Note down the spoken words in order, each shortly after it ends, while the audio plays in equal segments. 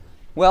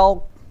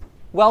Well,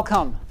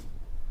 welcome.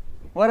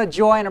 What a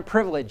joy and a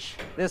privilege.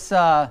 This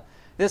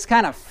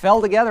kind of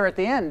fell together at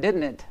the end,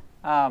 didn't it?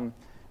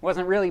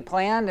 Wasn't really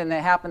planned, and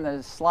it happened.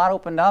 The slot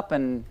opened up,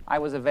 and I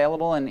was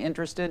available and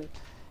interested,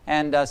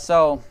 and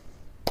so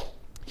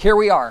here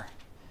we are.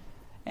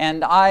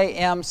 And I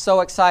am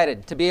so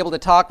excited to be able to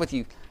talk with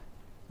you.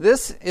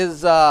 This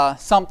is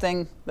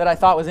something that I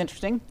thought was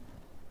interesting.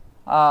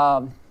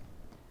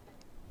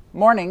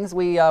 Mornings,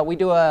 we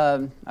do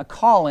a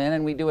call-in,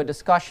 and we do a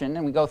discussion,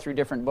 and we go through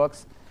different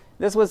books.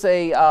 This was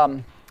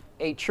a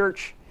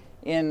church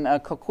in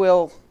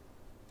Coquille,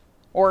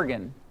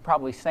 Oregon,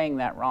 probably saying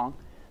that wrong.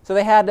 So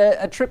they had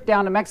a trip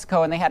down to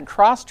Mexico, and they had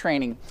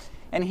cross-training.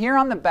 And here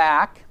on the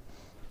back,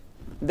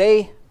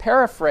 they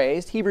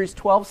paraphrased Hebrews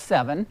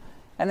 12:7,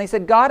 and they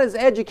said, God is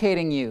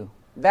educating you.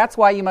 That's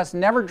why you must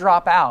never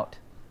drop out.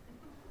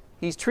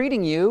 He's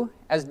treating you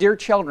as dear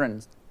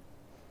children.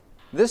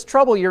 This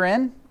trouble you're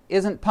in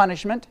isn't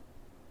punishment,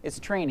 it's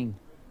training.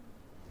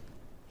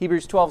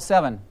 Hebrews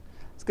 12:7.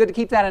 It's good to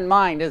keep that in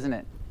mind, isn't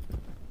it?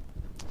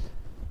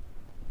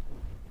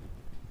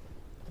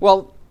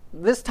 Well,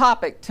 this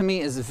topic to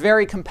me is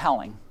very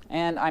compelling,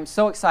 and I'm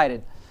so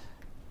excited.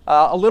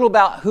 A little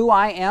about who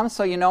I am,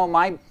 so you know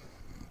my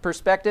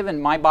perspective and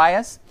my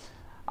bias.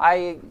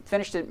 I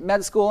finished at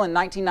med school in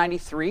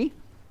 1993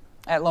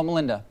 at Loma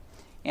Linda,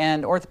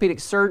 and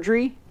orthopedic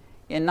surgery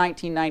in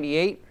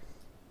 1998.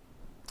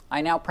 I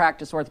now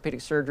practice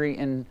orthopedic surgery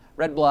in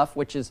Red Bluff,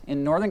 which is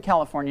in Northern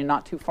California,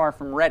 not too far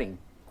from Redding.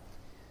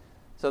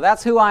 So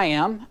that's who I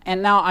am.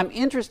 And now I'm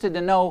interested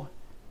to know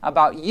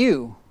about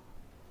you.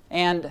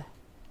 And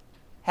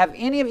have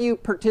any of you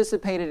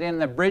participated in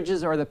the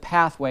Bridges or the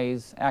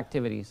Pathways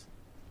activities?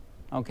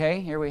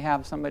 Okay, here we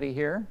have somebody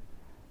here.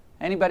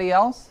 Anybody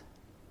else?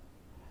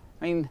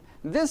 I mean,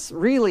 this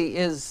really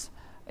is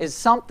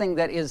something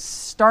that is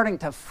starting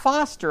to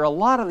foster a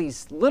lot of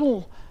these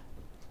little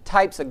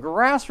types of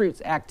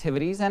grassroots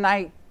activities, and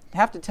I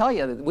have to tell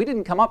you that we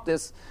didn't come up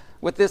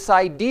with this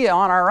idea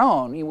on our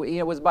own.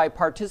 It was by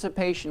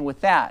participation with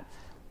that.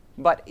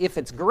 But if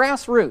it's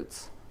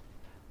grassroots,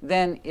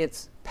 then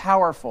it's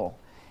powerful.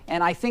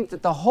 And I think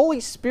that the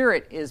Holy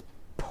Spirit is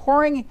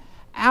pouring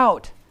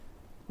out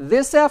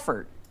this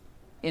effort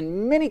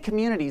in many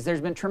communities.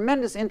 There's been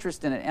tremendous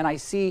interest in it, and I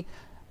see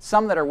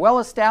some that are well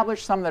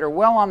established, some that are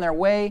well on their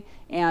way,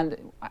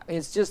 and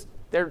it's just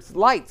there's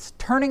lights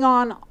turning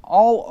on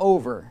all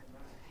over.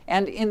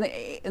 And in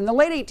the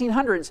late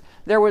 1800s,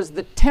 there was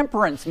the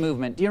temperance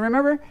movement. Do you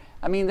remember?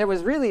 I mean, it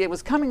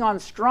was coming on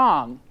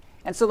strong.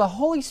 And so the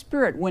Holy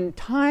Spirit, when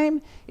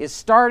time is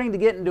starting to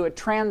get into a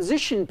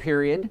transition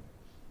period,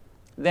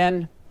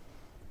 then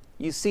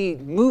you see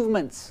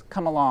movements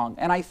come along.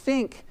 And I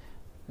think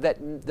that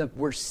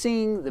we're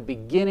seeing the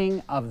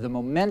beginning of the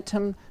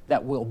momentum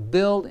that will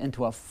build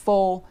into a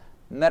full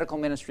medical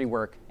ministry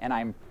work, and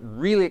I'm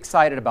really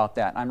excited about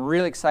that. I'm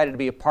really excited to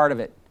be a part of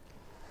it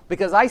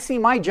because I see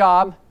my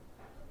job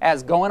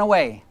as going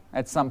away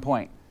at some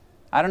point.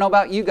 I don't know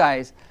about you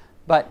guys,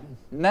 but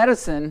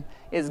medicine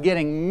is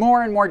getting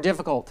more and more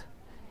difficult,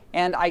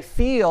 and I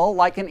feel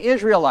like an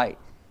Israelite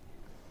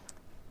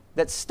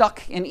that's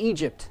stuck in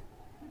Egypt.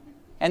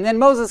 And then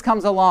Moses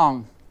comes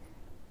along,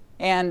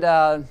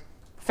 and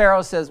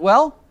Pharaoh says,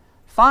 well,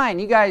 fine,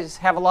 you guys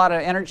have a lot of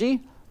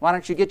energy. Why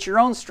don't you get your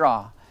own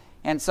straw?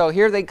 And so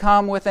here they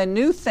come with a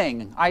new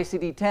thing,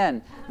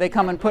 ICD-10. They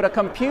come and put a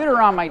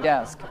computer on my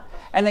desk.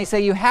 And they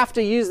say, you have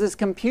to use this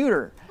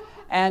computer.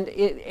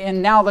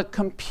 And now the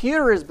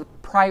computer is the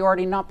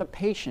priority, not the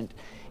patient.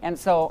 And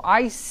so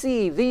I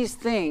see these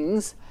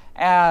things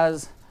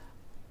as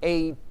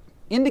an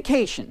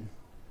indication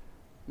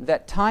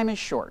that time is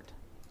short.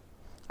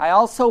 I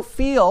also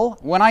feel,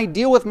 when I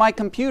deal with my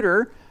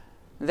computer,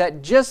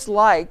 that just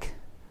like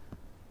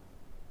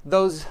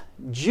those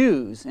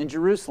Jews in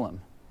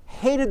Jerusalem,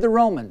 hated the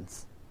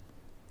Romans,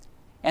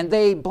 and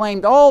they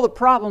blamed all the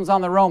problems on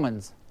the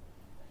Romans.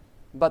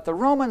 But the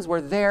Romans were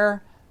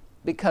there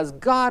because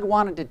God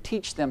wanted to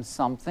teach them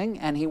something,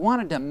 and He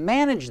wanted to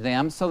manage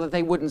them so that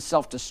they wouldn't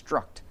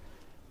self-destruct.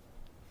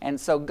 And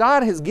so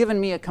God has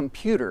given me a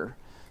computer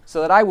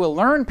so that I will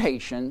learn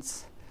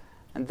patience,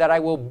 and that I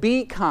will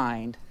be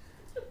kind,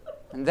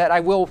 and that I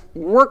will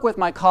work with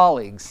my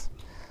colleagues.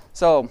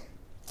 So,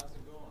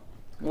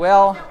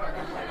 well,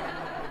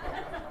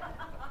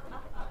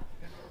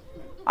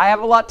 I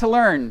have a lot to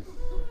learn.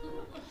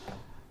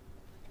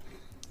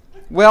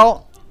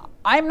 Well,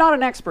 I'm not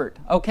an expert,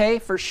 okay?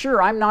 For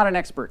sure, I'm not an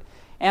expert.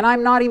 And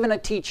I'm not even a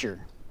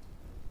teacher.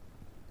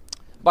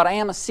 But I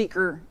am a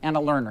seeker and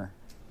a learner.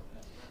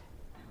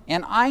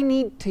 And I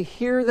need to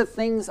hear the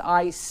things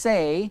I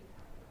say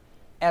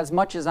as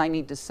much as I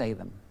need to say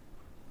them.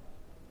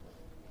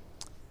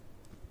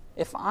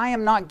 If I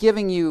am not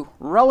giving you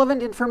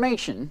relevant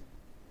information,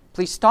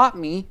 please stop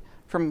me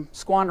from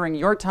squandering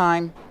your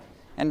time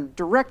and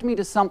direct me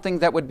to something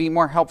that would be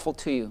more helpful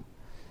to you.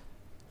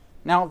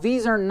 Now,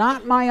 these are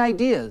not my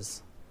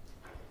ideas.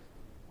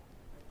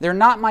 They're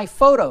not my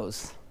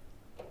photos.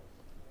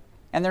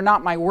 And they're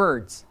not my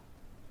words.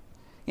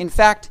 In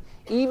fact,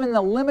 even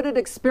the limited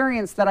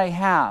experience that I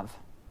have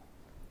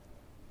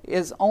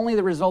is only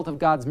the result of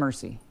God's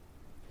mercy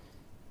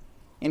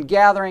in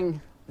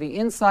gathering the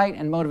insight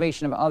and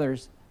motivation of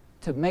others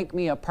to make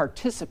me a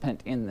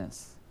participant in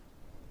this.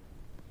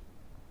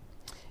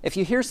 If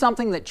you hear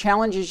something that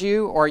challenges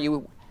you or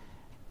you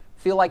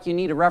feel like you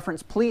need a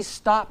reference, please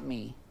stop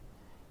me.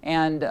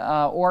 And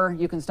or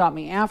you can stop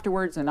me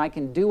afterwards, and I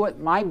can do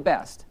my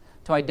best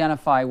to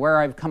identify where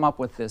I've come up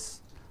with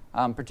this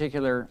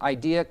particular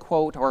idea,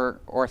 quote,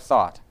 or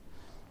thought.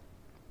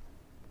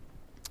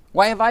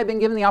 Why have I been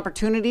given the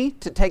opportunity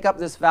to take up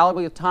this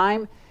valuable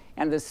time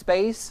and this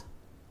space?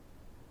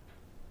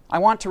 I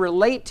want to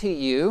relate to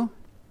you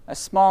a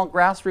small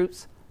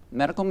grassroots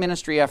medical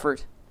ministry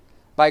effort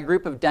by a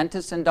group of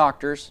dentists and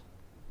doctors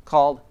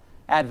called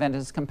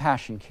Adventist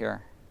Compassion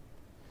Care.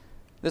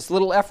 This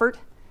little effort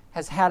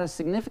has had a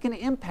significant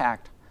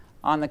impact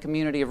on the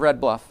community of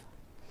Red Bluff,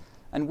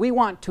 and we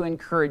want to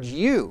encourage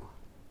you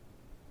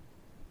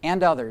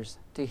and others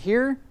to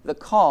hear the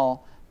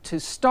call to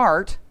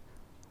start,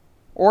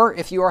 or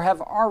if you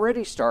have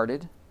already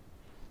started,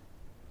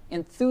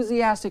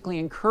 enthusiastically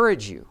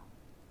encourage you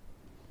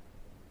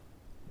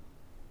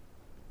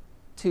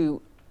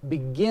to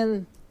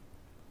begin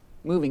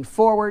moving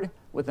forward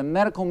with a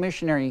medical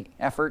missionary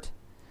effort,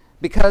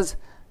 because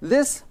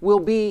this will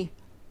be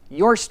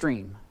your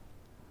stream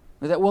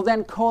that will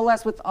then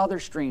coalesce with other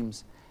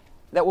streams,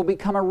 that will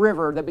become a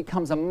river that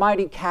becomes a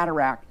mighty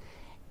cataract,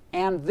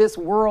 and this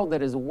world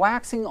that is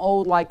waxing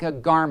old like a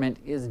garment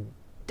is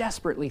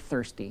desperately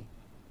thirsty.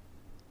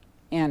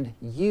 And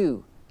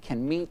you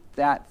can meet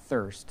that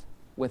thirst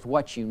with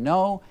what you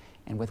know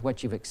and with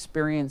what you've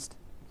experienced.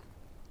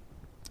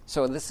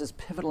 So this is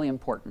pivotally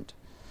important.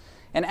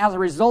 And as a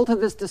result of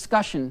this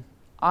discussion,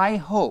 I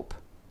hope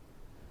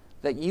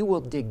that you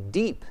will dig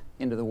deep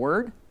into the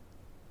Word,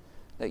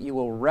 that you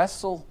will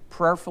wrestle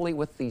prayerfully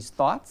with these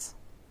thoughts,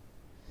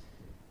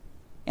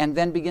 and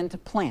then begin to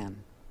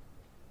plan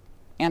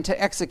and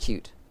to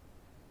execute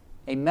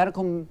a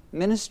medical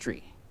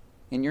ministry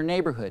in your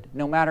neighborhood,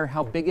 no matter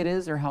how big it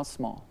is or how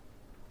small.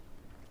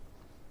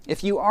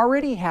 If you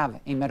already have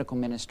a medical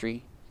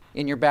ministry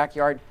in your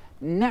backyard,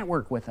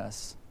 network with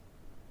us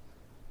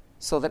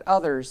so that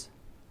others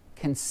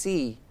can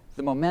see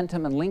the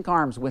momentum and link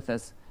arms with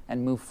us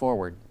and move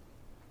forward.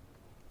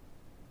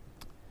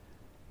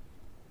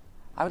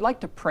 I would like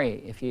to pray,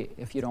 if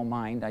you don't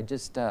mind. I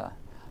just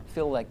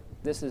feel like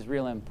this is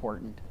really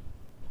important.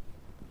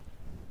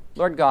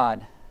 Lord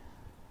God,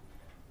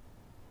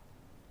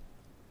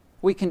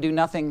 we can do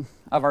nothing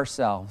of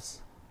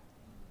ourselves,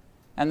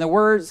 and the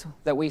words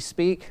that we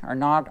speak are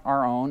not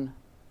our own,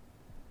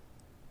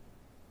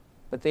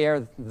 but they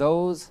are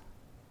those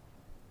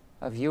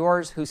of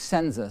yours who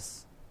sends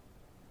us.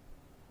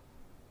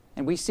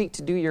 And we seek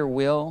to do your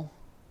will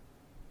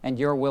and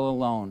your will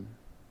alone.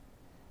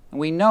 And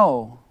we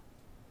know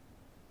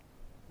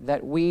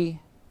that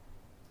we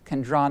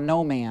can draw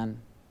no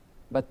man,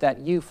 but that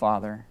you,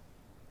 Father,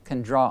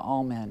 can draw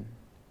all men.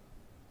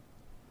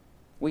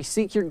 We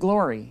seek your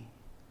glory.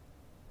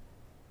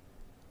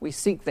 We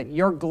seek that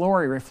your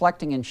glory,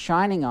 reflecting and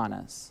shining on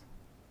us,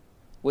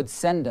 would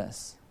send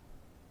us.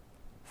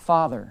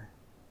 Father,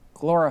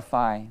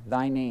 glorify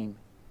thy name.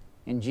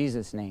 In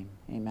Jesus' name,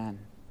 amen.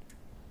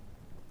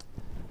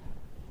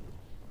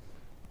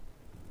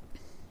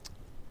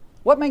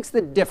 What makes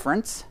the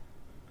difference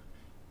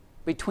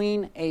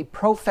between a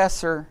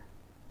professor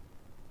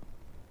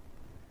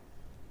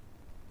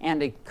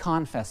and a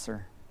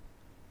confessor?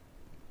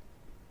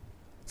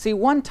 See,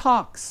 one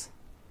talks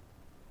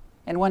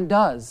and one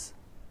does.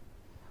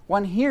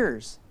 One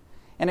hears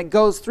and it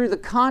goes through the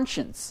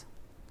conscience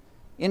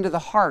into the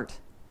heart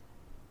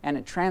and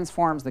it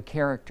transforms the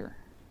character.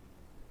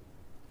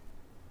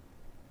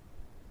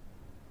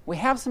 We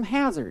have some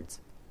hazards,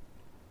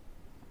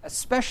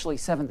 especially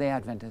Seventh-day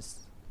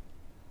Adventists.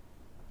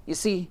 You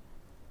see,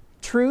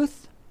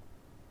 truth,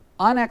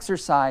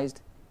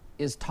 unexercised,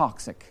 is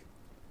toxic.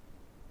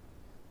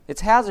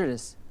 It's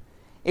hazardous.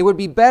 It would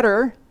be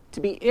better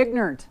to be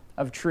ignorant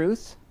of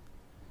truth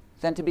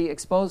than to be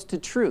exposed to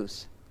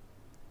truth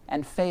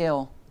and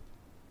fail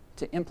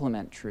to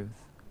implement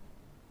truth.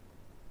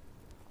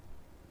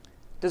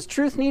 Does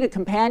truth need a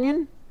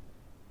companion?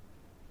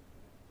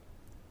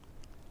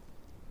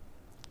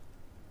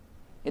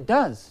 It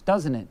does,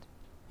 doesn't it?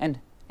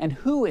 And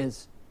who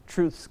is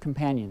truth's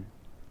companion?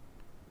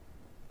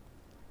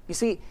 You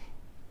see,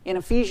 in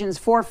Ephesians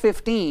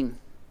 4:15,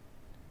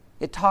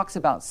 it talks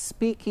about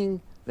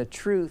speaking the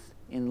truth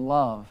in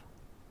love.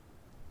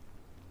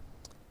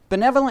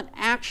 Benevolent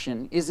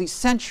action is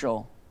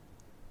essential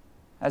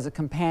as a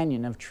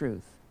companion of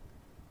truth.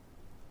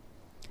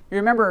 You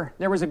remember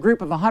there was a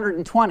group of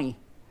 120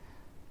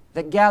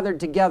 that gathered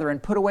together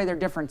and put away their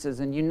differences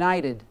and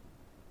united.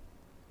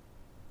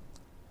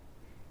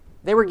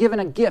 They were given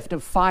a gift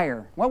of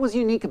fire. What was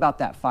unique about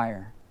that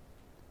fire?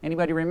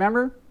 Anybody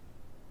remember?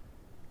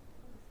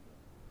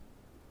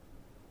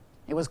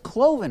 It was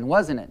cloven,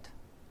 wasn't it?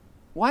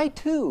 Why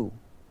two?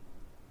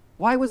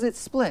 Why was it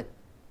split?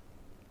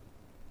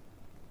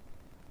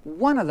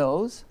 One of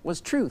those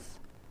was truth,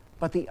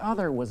 but the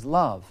other was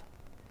love.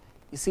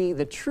 You see,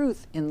 the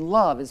truth in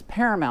love is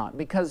paramount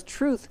because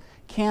truth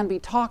can be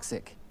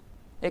toxic.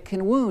 It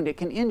can wound, it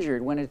can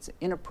injure when it's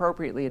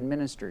inappropriately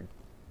administered.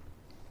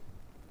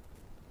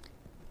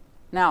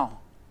 Now,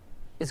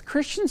 is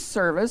Christian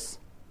service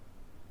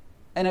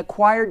an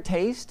acquired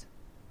taste?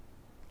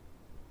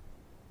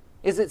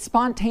 Is it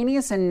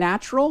spontaneous and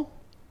natural?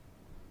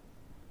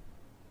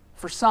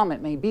 For some,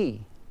 it may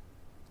be.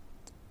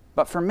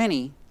 But for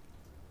many,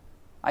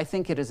 I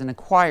think it is an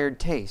acquired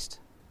taste.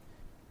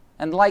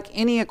 And like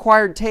any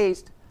acquired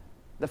taste,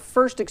 the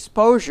first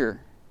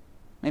exposure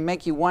may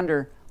make you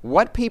wonder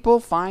what people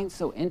find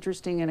so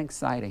interesting and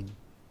exciting.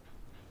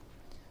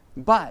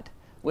 But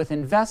with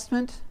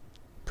investment,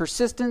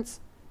 persistence,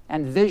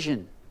 and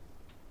vision,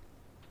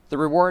 the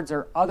rewards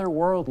are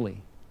otherworldly.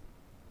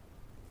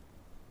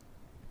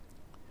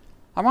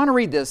 I want to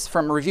read this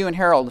from Review and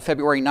Herald,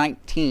 February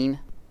 19,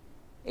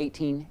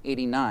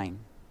 1889.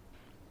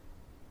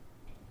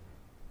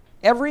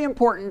 Every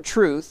important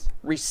truth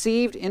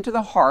received into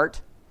the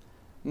heart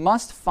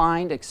must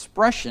find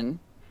expression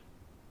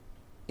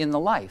in the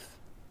life.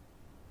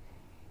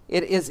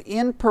 It is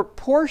in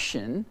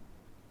proportion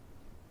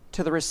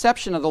to the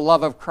reception of the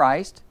love of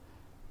Christ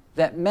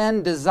that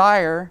men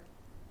desire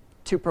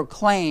to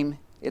proclaim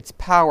its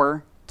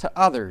power to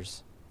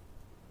others.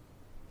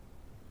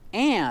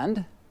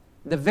 And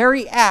the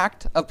very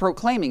act of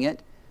proclaiming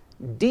it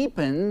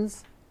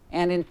deepens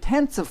and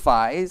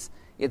intensifies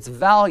its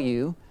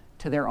value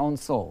to their own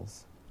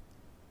souls.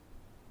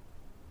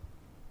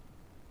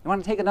 You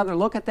want to take another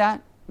look at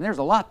that? There's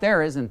a lot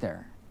there, isn't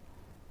there?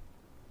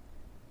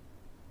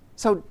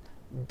 So,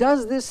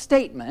 does this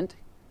statement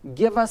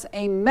give us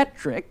a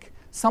metric,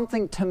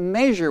 something to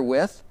measure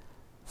with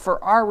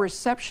for our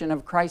reception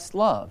of Christ's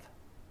love?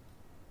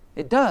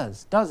 It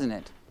does, doesn't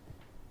it?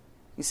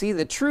 You see,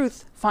 the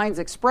truth finds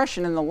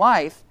expression in the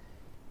life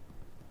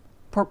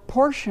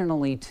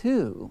proportionally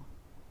to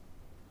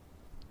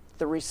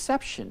the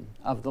reception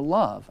of the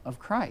love of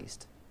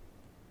Christ.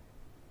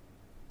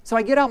 So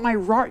I get out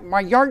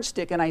my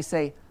yardstick and I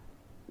say,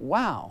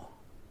 wow,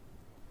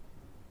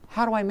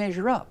 how do I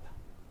measure up?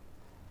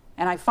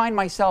 And I find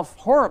myself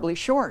horribly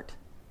short.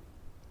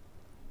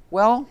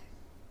 Well,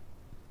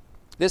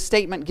 this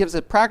statement gives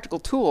a practical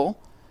tool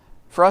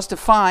for us to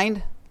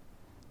find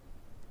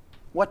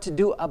what to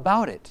do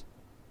about it.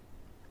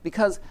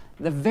 Because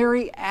the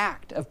very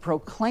act of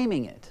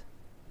proclaiming it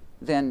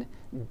then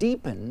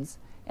deepens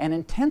and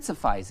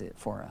intensifies it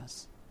for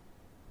us.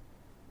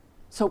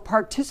 So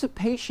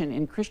participation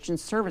in Christian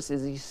service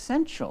is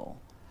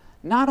essential,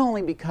 not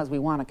only because we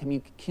want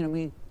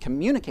to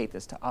communicate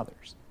this to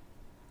others,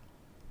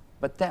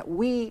 but that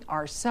we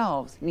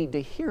ourselves need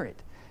to hear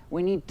it.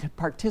 We need to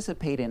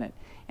participate in it,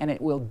 and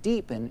it will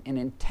deepen and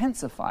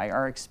intensify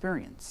our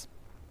experience.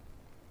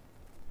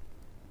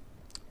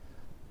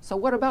 So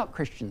what about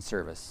Christian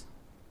service?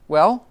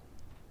 Well,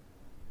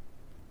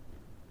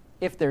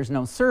 if there's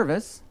no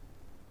service,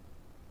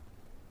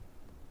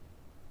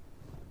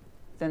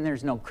 then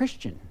there's no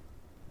Christian.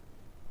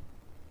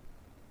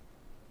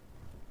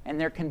 And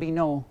there can be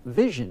no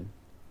vision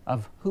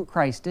of who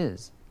Christ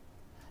is.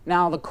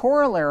 Now, the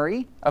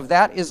corollary of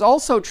that is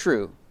also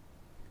true.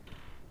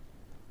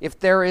 If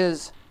there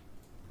is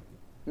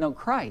no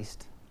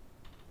Christ,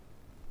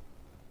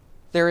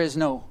 there is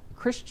no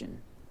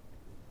Christian.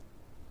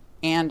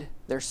 And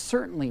there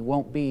certainly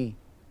won't be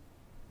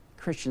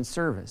Christian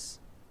service.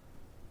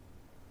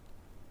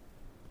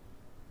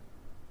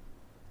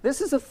 This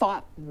is a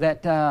thought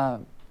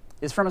that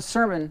is from a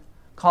sermon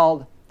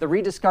called The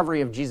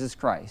Rediscovery of Jesus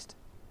Christ,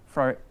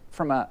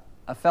 from a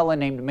fellow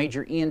named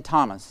Major Ian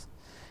Thomas.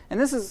 And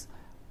this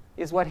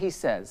is what he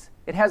says.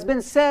 It has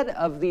been said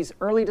of these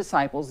early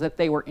disciples that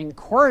they were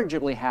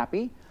incorrigibly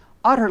happy,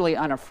 utterly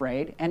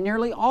unafraid, and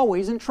nearly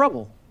always in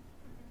trouble.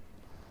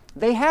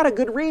 They had a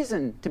good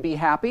reason to be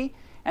happy,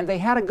 and they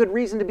had a good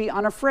reason to be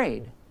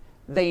unafraid.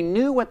 They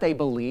knew what they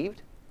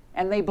believed,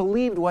 and they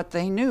believed what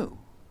they knew.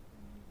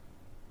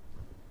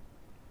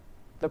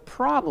 The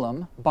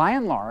problem, by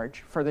and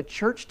large, for the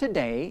church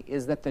today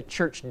is that the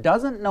church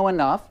doesn't know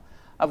enough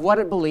of what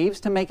it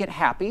believes to make it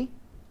happy,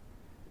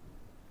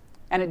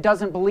 and it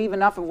doesn't believe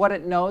enough of what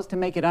it knows to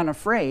make it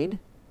unafraid,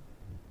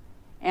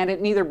 and it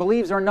neither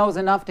believes or knows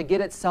enough to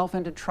get itself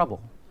into trouble.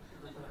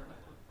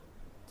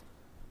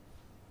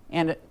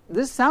 And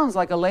this sounds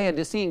like a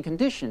Laodicean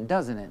condition,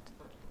 doesn't it?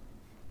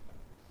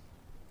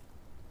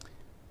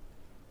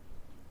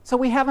 So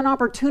we have an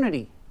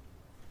opportunity,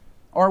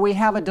 or we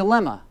have a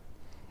dilemma,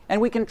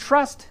 and we can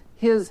trust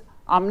His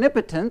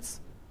omnipotence,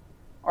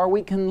 or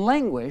we can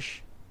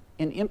languish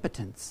in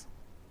impotence.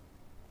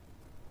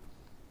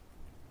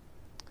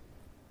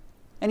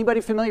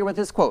 Anybody familiar with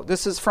this quote?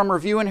 This is from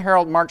Review and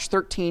Herald, March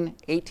 13,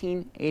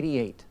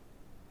 1888.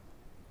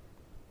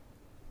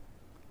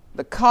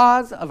 The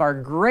cause of our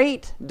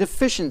great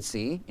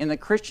deficiency in the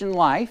Christian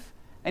life,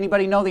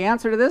 anybody know the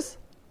answer to this?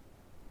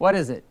 What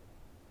is it?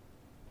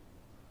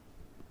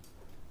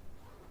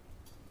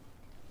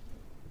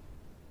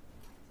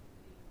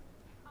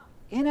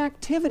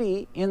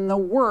 inactivity in the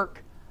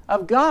work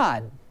of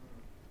God.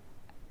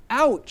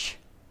 Ouch.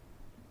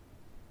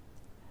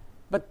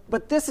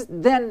 But this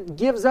then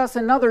gives us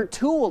another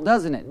tool,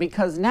 doesn't it?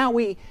 Because now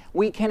we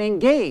can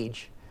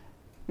engage.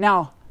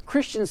 Now,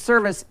 Christian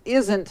service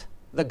isn't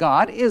the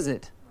God, is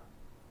it?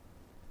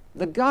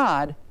 The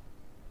God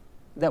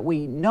that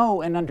we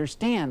know and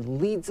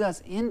understand leads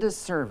us into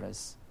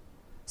service.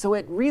 So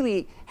it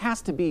really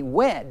has to be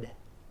wed,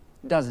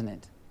 doesn't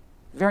it?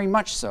 Very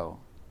much so.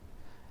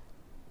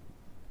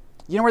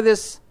 You know where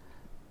this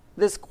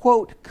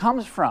quote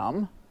comes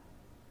from?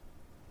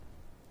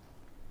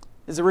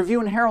 Is a Review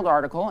and Herald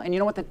article, and you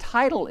know what the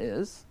title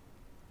is?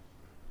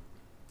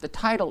 The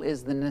title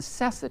is The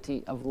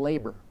Necessity of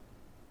Labor.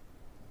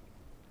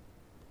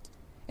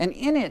 And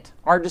in it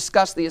are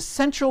discussed the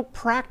essential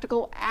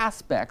practical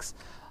aspects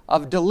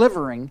of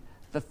delivering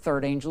the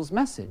third angel's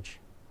message.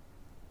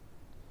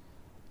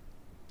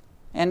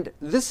 And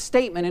this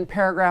statement in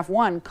paragraph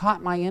 1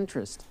 caught my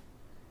interest.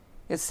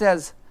 It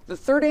says, the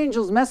third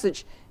angel's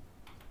message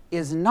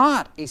is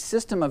not a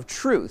system of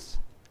truth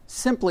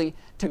simply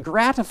to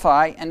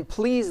gratify and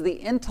please the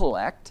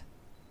intellect.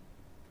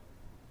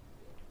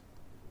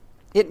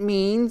 It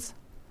means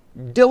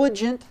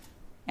diligent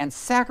and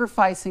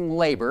sacrificing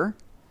labor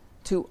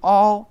to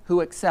all who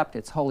accept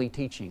its holy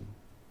teaching.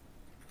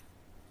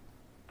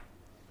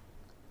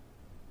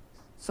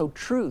 So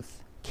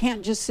truth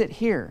can't just sit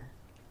here.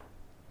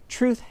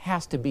 Truth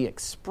has to be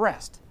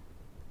expressed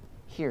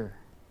here.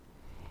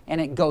 And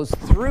it goes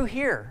through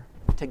here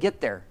to get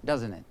there,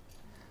 doesn't it?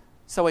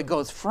 So it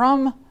goes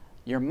from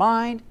your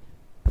mind,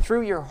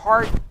 through your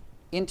heart,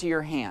 into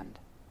your hand.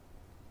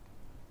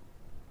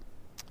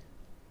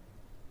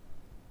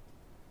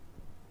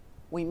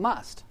 We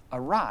must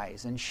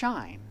arise and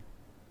shine.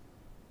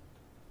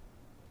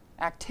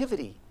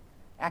 Activity,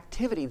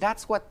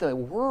 that's what the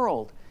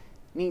world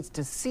needs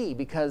to see,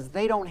 because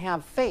they don't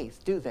have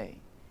faith, do they?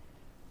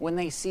 When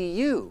they see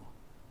you,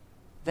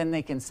 then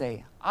they can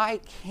say,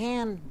 I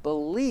can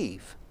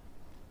believe.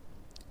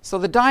 So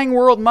the dying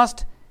world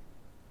must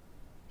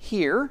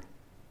hear,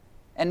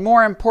 and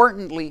more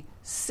importantly,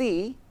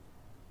 see,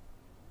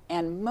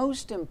 and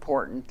most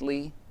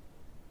importantly,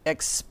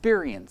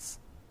 experience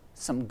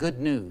some good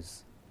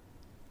news.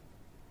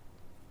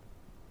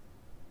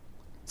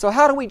 So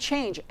how do we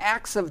change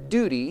acts of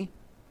duty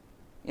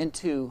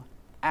into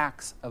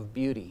acts of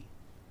beauty?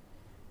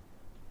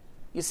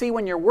 You see,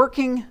 when you're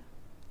working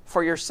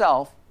for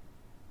yourself,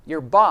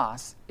 your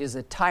boss is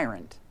a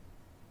tyrant.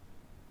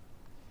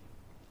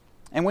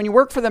 And when you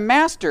work for the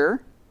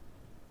master,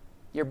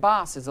 your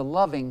boss is a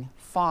loving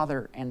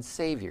Father and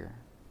Savior.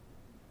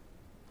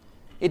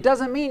 It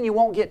doesn't mean you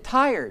won't get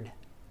tired.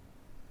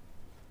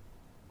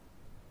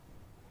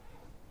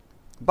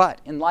 But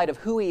in light of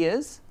who He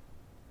is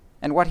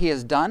and what He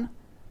has done,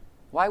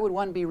 why would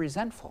one be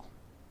resentful?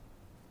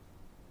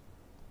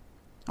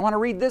 I want to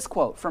read this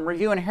quote from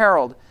Review and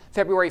Herald,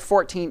 February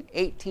 14,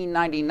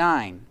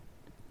 1899.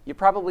 You're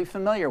probably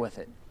familiar with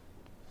it.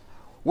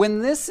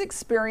 When this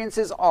experience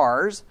is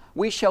ours,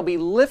 we shall be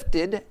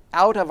lifted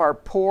out of our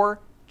poor,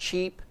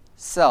 cheap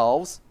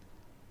selves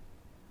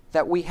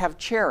that we have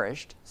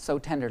cherished so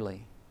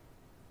tenderly.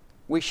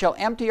 We shall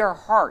empty our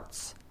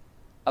hearts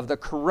of the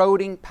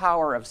corroding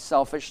power of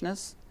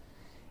selfishness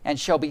and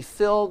shall be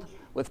filled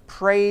with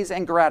praise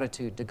and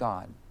gratitude to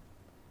God.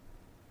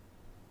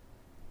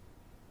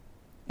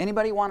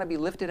 Anybody want to be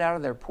lifted out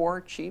of their poor,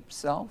 cheap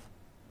self?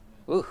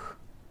 Ooh,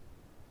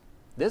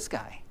 this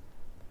guy,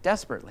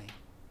 desperately.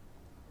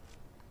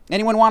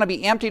 Anyone want to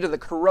be emptied of the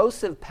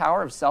corrosive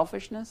power of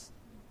selfishness?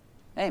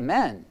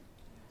 Amen.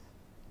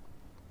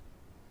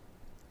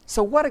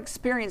 So what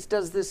experience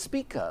does this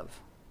speak of?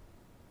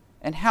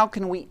 And how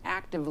can we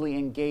actively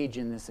engage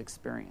in this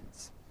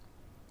experience?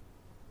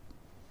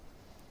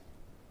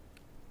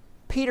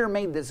 Peter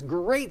made this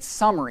great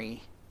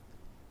summary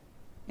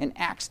in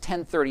Acts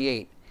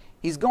 10:38.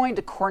 He's going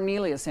to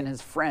Cornelius and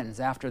his friends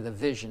after the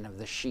vision of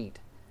the sheet.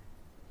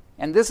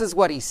 And this is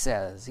what he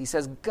says. He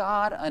says,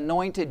 God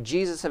anointed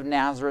Jesus of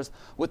Nazareth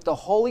with the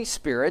Holy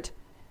Spirit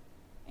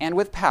and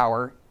with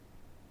power.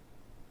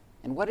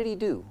 And what did He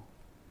do?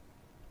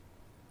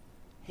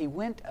 He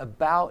went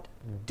about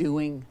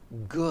doing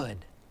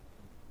good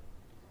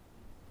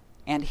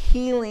and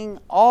healing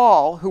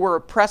all who were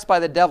oppressed by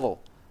the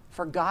devil,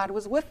 for God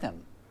was with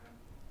him.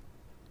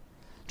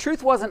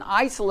 Truth wasn't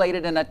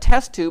isolated in a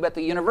test tube at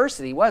the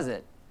university, was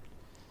it?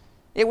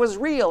 It was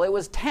real. It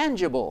was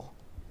tangible.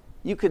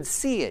 You could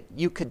see it.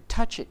 You could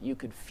touch it. You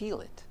could feel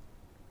it.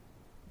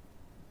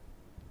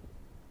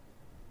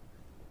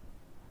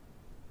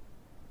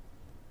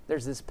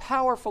 There's this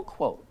powerful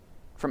quote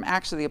from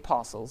Acts of the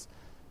Apostles,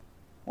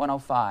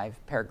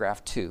 105,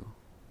 paragraph 2.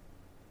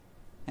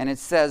 And it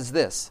says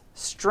this: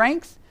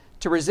 strength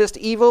to resist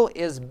evil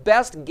is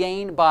best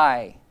gained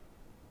by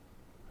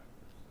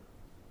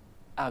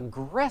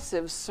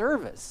aggressive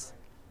service.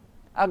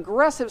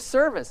 Aggressive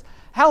service.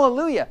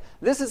 Hallelujah.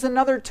 This is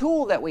another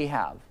tool that we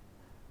have.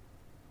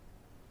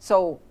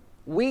 So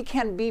we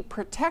can be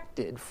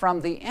protected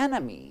from the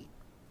enemy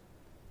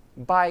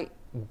by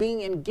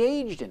being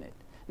engaged in it.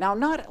 Now,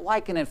 not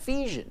like an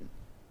Ephesian.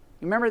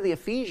 You remember the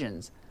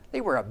Ephesians?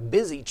 They were a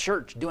busy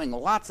church doing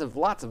lots of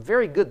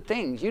very good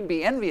things. You'd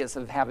be envious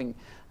of having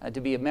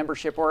to be a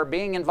membership or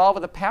being involved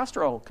with a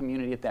pastoral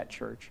community at that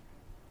church.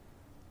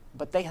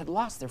 But they had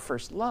lost their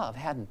first love,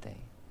 hadn't they?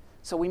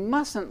 So we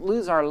mustn't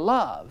lose our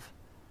love,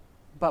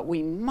 but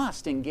we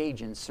must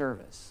engage in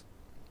service.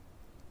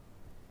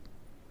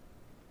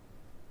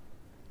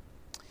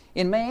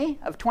 In May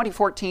of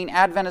 2014,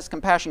 Adventist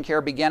Compassion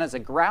Care began as a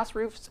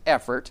grassroots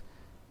effort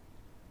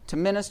to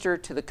minister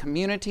to the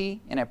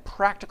community in a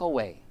practical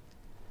way,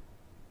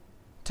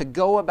 to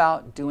go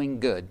about doing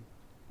good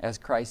as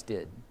Christ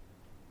did.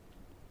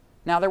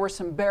 Now, there were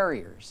some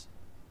barriers.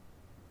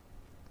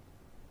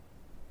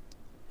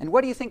 And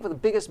what do you think the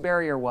biggest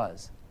barrier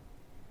was?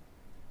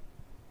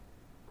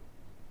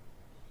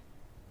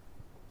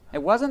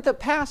 It wasn't the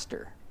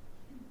pastor.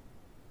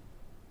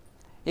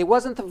 It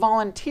wasn't the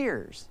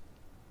volunteers.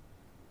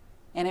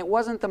 And it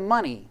wasn't the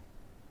money.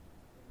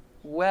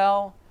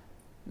 Well,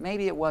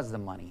 maybe it was the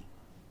money.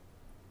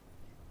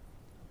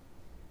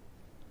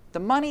 The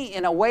money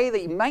in a way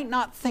that you might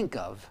not think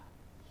of.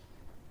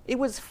 It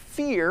was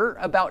fear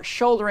about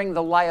shouldering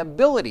the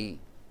liability.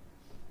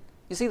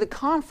 You see, the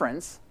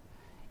conference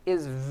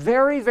is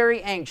very,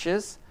 very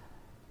anxious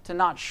to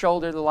not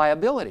shoulder the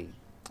liability.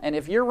 And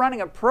if you're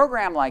running a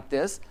program like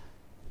this,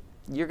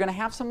 you're going to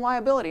have some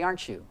liability,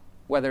 aren't you?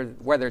 Whether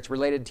it's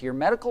related to your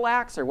medical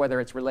acts or whether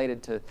it's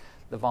related to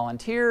the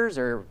volunteers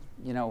or,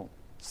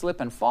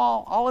 slip and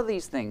fall, all of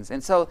these things.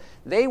 And so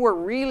they were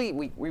really,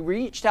 we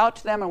reached out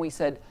to them and we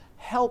said,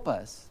 help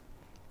us.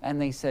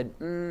 And they said,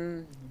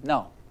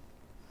 no.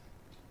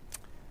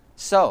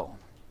 So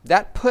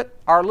that put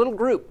our little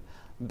group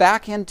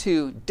back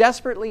into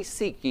desperately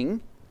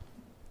seeking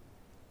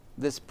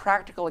this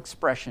practical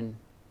expression.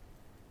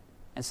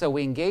 And so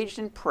we engaged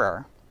in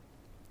prayer.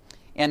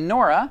 And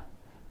Nora,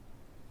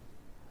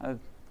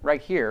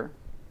 right here,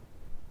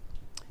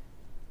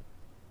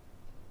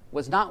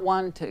 was not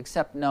one to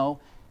accept no,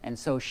 and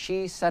so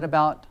she set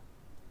about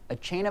a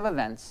chain of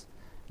events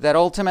that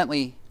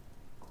ultimately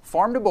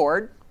formed a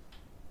board,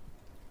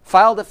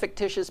 filed a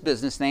fictitious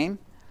business name,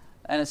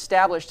 and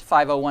established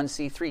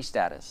 501c3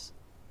 status.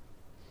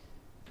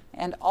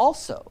 And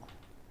also,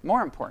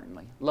 more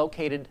importantly,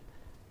 located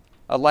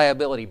a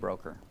liability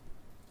broker.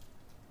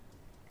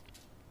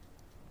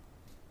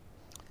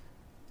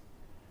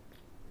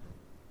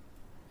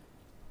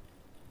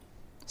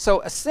 So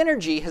a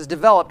synergy has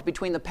developed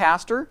between the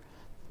pastor,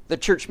 the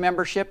church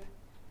membership,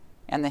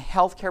 and the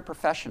healthcare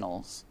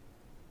professionals.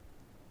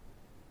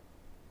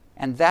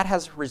 And that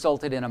has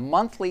resulted in a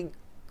monthly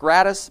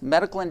gratis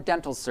medical and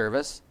dental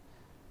service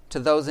to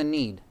those in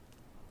need,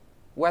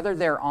 whether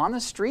they're on the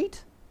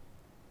street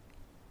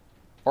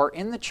or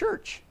in the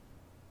church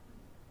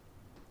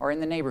or in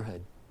the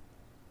neighborhood.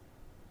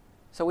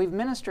 So we've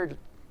ministered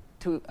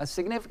to a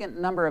significant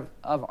number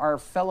of our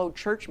fellow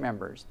church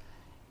members.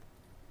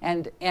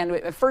 And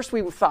at first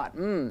we thought,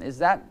 is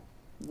that,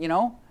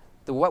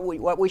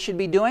 what we should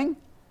be doing?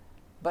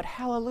 But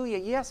hallelujah,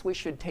 yes, we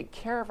should take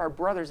care of our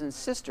brothers and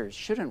sisters,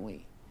 shouldn't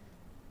we?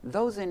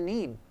 Those in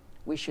need,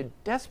 we should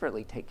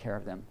desperately take care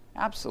of them.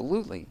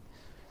 Absolutely.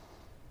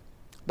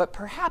 But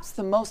perhaps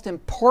the most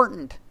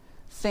important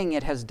thing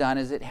it has done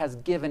is it has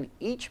given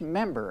each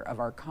member of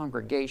our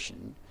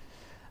congregation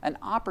an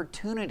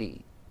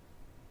opportunity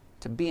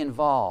to be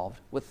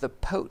involved with the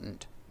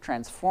potent,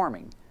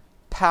 transforming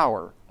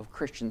power of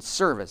Christian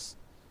service.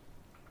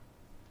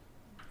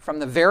 From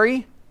the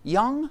very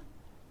young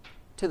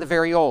to the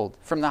very old,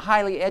 from the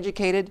highly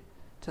educated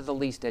to the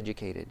least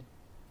educated,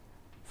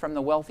 from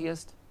the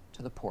wealthiest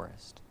to the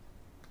poorest.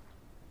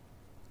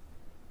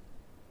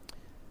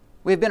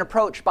 We have been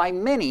approached by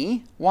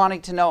many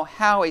wanting to know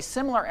how a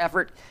similar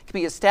effort can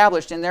be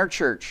established in their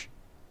church.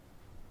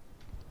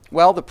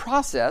 Well, the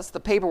process, the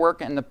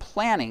paperwork, and the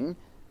planning,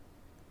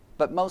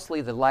 but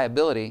mostly the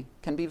liability,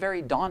 can be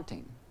very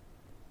daunting.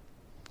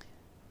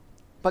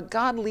 But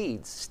God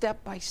leads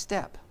step by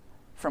step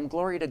from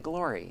glory to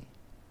glory,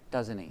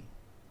 doesn't He?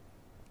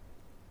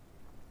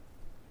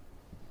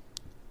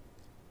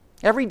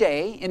 Every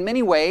day, in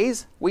many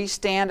ways, we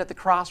stand at the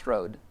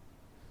crossroad.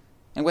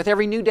 And with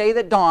every new day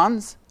that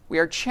dawns, we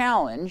are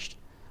challenged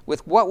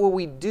with what will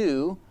we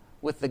do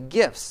with the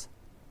gifts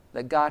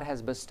that God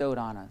has bestowed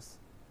on us.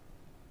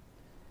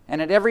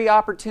 And at every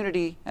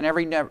opportunity and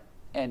every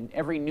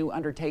new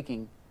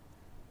undertaking,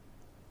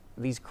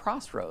 these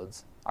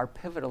crossroads are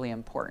pivotally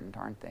important,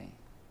 aren't they?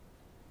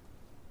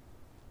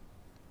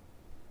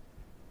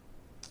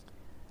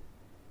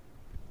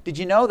 Did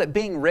you know that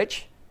being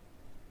rich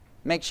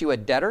makes you a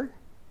debtor?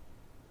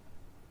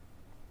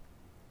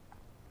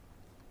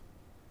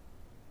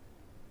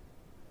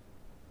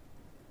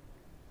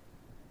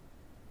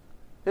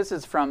 This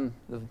is from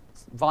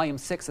volume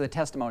 6 of the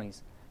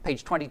Testimonies,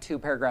 page 22,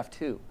 paragraph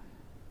 2.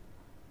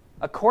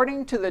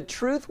 According to the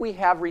truth we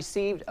have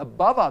received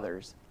above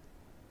others,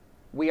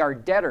 we are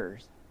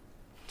debtors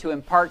to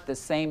impart the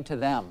same to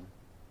them.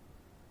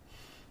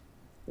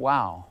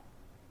 Wow.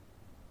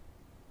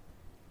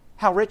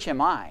 How rich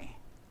am I?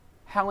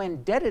 how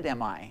indebted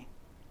am I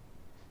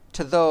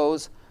to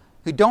those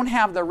who don't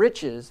have the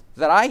riches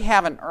that I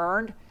haven't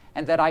earned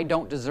and that I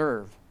don't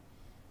deserve?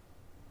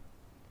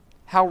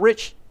 How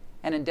rich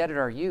and indebted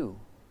are you?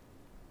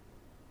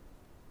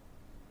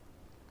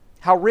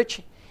 How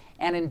rich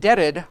and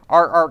indebted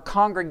are our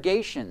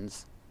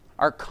congregations,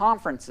 our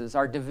conferences,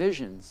 our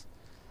divisions?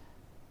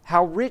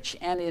 How rich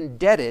and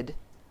indebted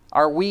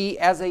are we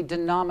as a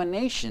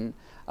denomination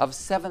of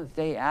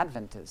Seventh-day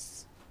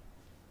Adventists?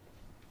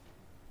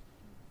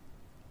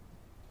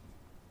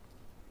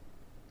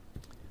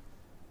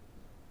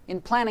 In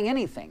planning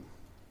anything,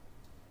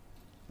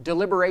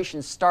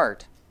 deliberations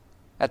start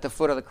at the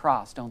foot of the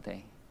cross, don't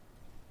they?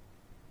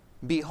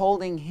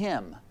 Beholding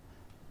Him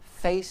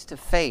face to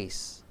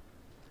face.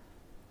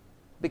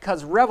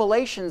 Because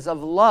revelations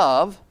of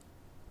love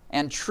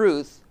and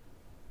truth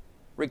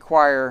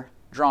require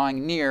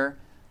drawing near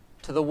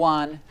to the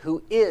one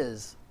who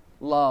is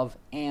love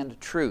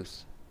and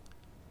truth.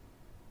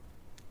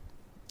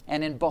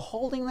 And in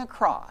beholding the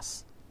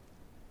cross,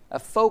 a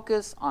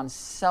focus on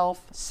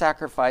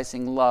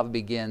self-sacrificing love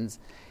begins,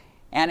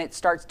 and it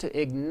starts to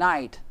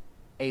ignite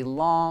a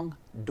long,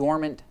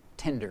 dormant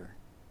tinder.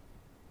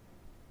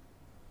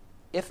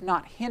 If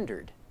not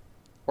hindered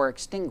or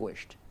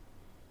extinguished,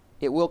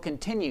 it will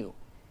continue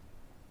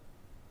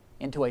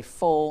into a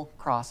full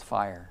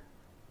crossfire.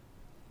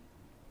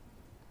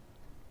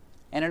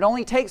 And it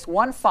only takes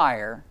one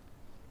fire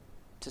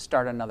to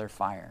start another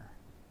fire.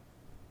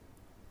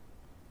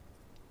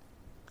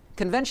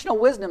 Conventional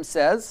wisdom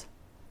says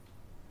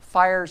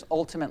fires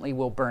ultimately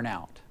will burn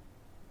out.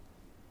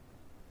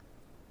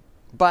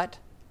 But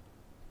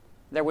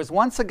there was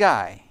once a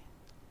guy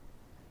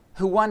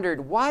who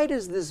wondered, why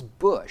does this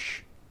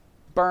bush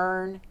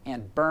burn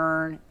and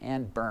burn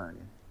and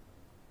burn?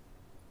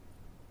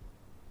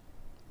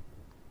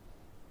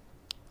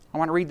 I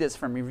want to read this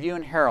from Review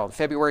and Herald,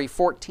 February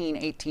 14,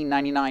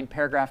 1899,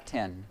 paragraph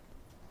 10.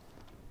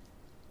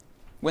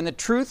 When the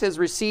truth is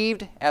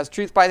received as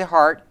truth by the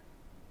heart,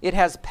 it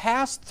has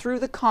passed through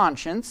the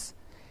conscience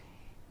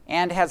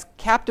and has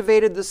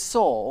captivated the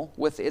soul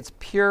with its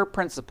pure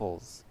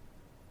principles.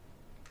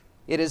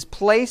 It is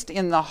placed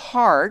in the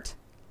heart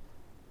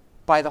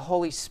by the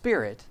Holy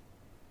Spirit,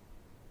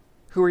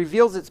 who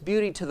reveals its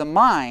beauty to the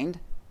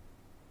mind,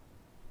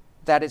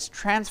 that its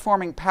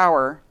transforming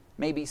power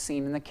may be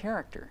seen in the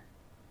character.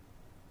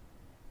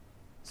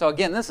 So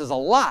again, this is a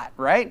lot,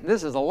 right?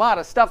 This is a lot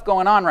of stuff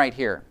going on right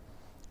here.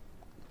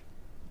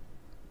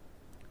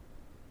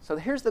 So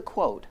here's the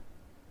quote.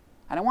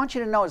 And I want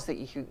you to notice that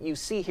you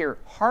see here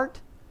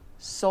heart,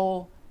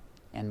 soul,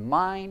 and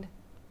mind.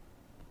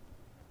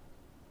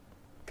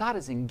 God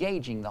is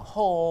engaging the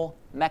whole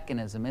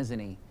mechanism, isn't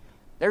He?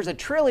 There's a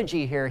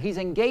trilogy here. He's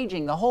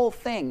engaging the whole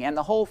thing, and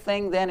the whole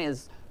thing then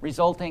is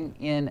resulting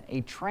in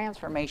a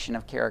transformation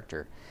of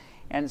character.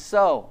 And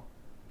so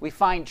we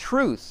find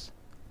truth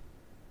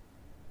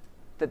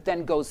that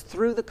then goes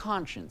through the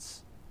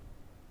conscience,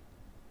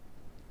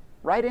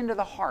 right into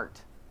the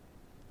heart,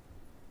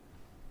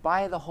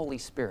 by the Holy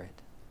Spirit.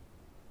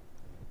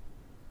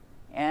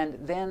 And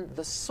then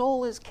the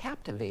soul is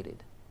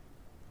captivated.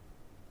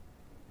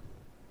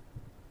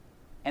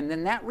 And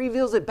then that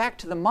reveals it back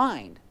to the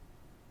mind.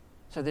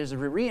 So there's a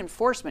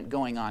reinforcement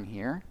going on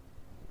here.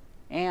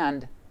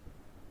 And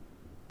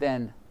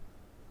then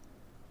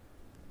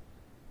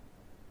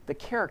the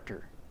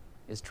character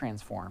is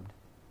transformed.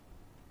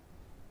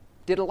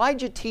 Did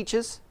Elijah teach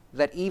us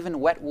that even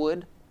wet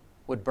wood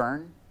would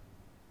burn?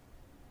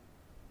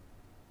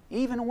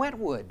 Even wet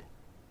wood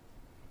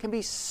can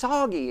be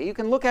soggy. You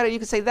can look at it, you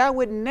can say, that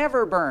would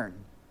never burn.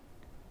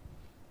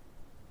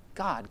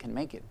 God can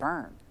make it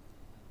burn.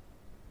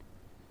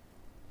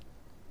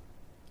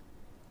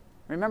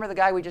 Remember the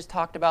guy we just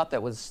talked about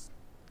that was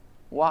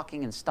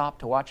walking and stopped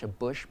to watch a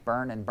bush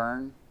burn and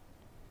burn?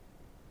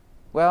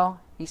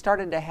 Well, he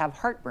started to have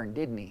heartburn,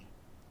 didn't he?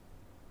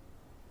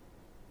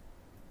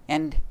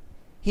 And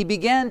he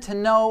began to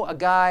know a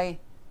guy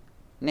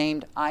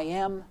named I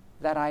Am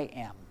That I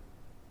Am.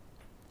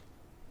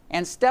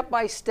 And step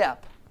by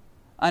step,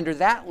 under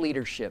that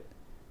leadership,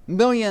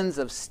 millions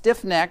of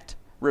stiff-necked,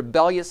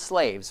 rebellious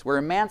slaves were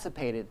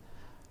emancipated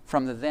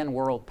from the then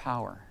world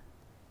power.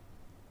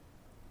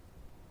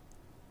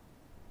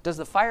 Does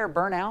the fire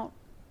burn out?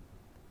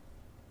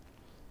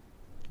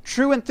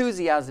 True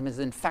enthusiasm is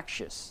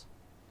infectious,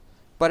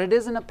 but it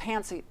isn't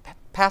a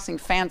passing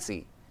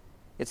fancy.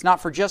 It's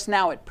not for just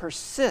now. It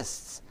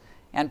persists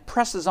and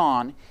presses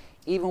on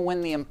even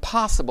when the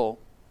impossible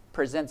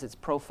presents its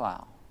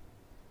profile.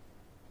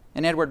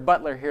 In Edward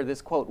Butler here,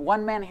 this quote,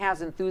 "One man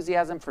has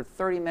enthusiasm for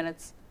 30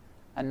 minutes,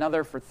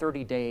 another for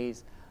 30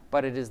 days,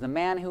 but it is the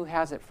man who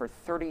has it for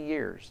 30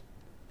 years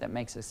that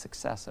makes a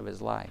success of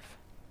his life."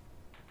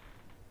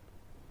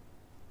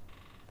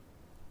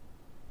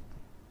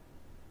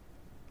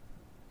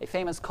 A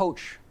famous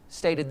coach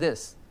stated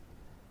this: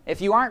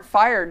 if you aren't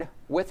fired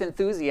with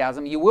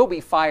enthusiasm, you will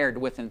be fired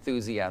with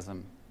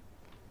enthusiasm.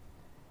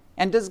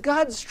 And does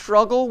God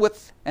struggle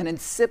with an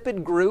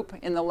insipid group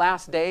in the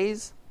last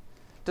days?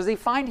 Does He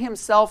find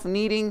Himself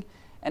needing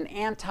an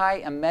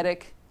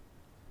anti-emetic,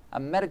 a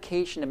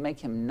medication to make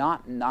him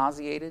not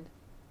nauseated?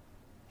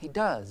 He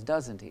does,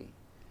 doesn't he?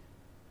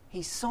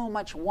 He so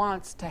much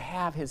wants to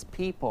have his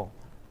people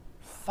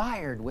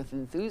fired with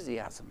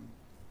enthusiasm.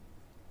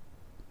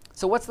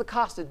 So what's the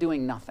cost of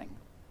doing nothing?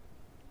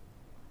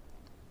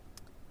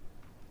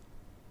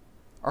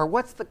 Or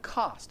what's the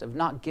cost of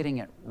not getting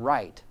it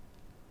right,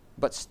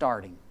 but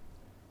starting?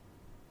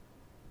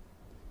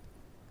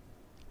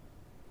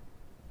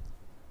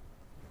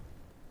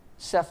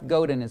 Seth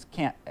Godin is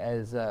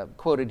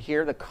quoted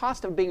here, the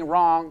cost of being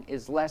wrong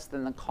is less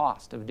than the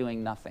cost of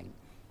doing nothing.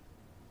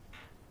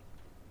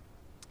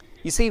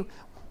 You see,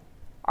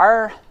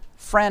 our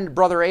friend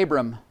Brother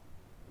Abram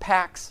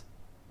packs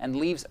and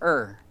leaves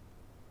Ur.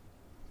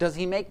 Does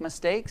he make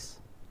mistakes?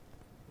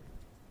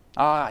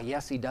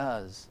 Yes he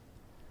does.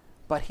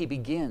 But he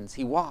begins,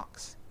 he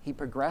walks, he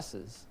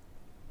progresses.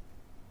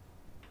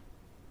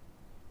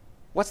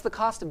 What's the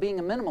cost of being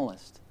a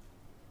minimalist?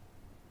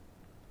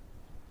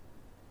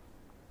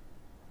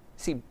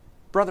 See,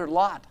 Brother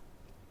Lot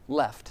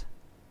left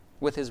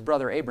with his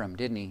brother Abram,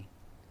 didn't he?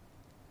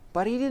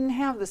 But he didn't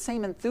have the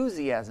same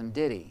enthusiasm,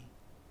 did he?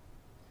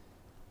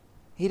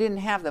 He didn't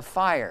have the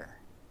fire.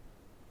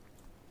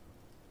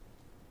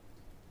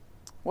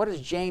 What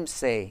does James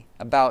say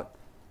about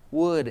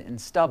wood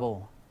and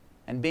stubble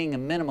and being a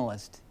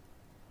minimalist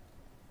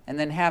and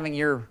then having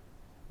your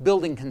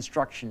building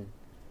construction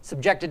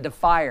subjected to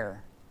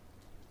fire?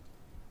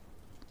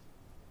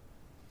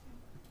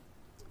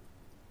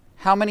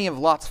 How many of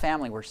Lot's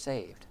family were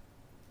saved?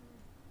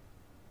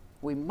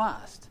 We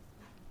must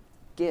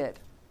get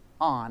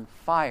on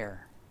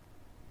fire.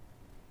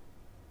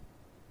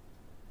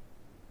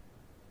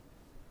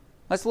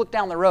 Let's look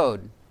down the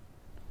road.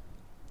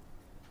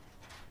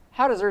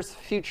 How does Earth's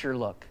future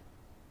look?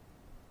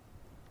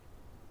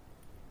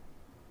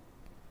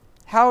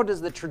 How does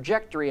the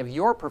trajectory of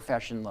your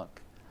profession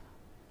look?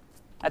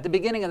 At the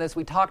beginning of this,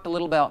 we talked a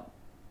little about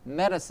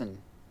medicine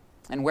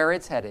and where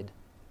it's headed.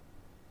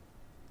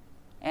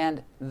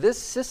 And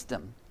this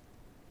system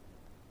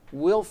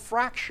will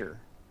fracture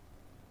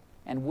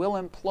and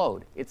will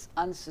implode. It's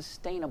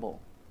unsustainable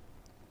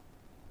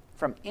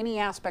from any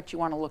aspect you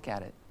want to look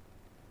at it.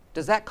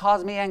 Does that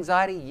cause me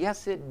anxiety?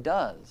 Yes, it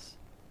does.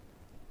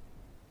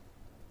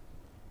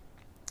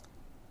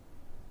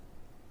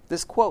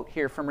 This quote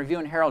here from Review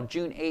and Herald,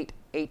 June 8,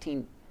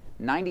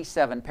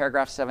 1897,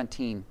 paragraph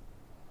 17.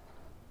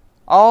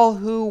 All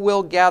who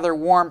will gather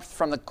warmth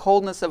from the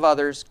coldness of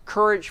others,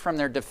 courage from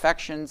their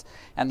defections,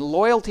 and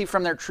loyalty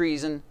from their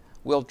treason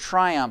will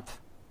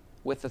triumph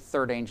with the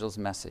third angel's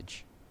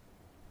message.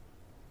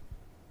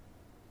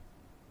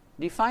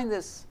 Do you find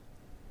this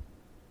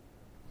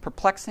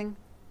perplexing?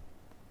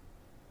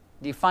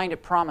 Do you find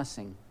it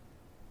promising?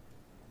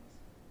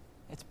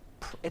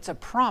 It's a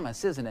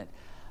promise, isn't it?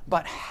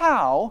 But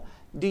how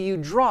do you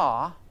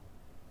draw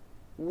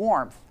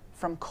warmth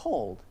from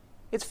cold?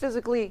 It's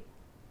physically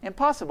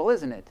impossible,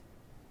 isn't it?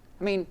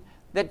 I mean,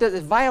 it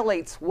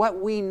violates what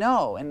we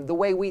know and the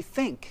way we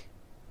think.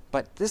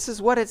 But this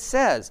is what it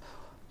says.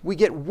 We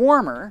get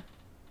warmer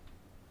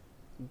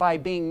by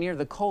being near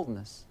the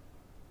coldness.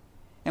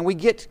 And we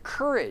get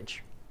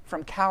courage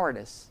from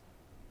cowardice.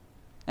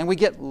 And we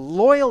get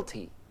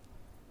loyalty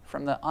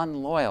from the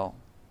unloyal.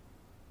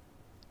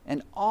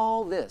 And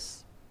all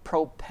this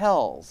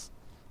propels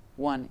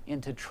one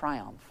into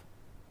triumph.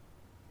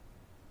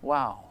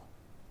 Wow.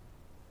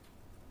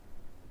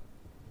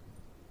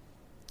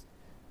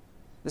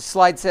 The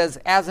slide says,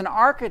 as an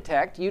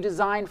architect, you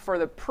design for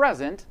the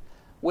present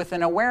with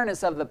an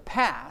awareness of the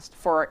past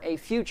for a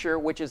future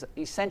which is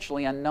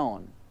essentially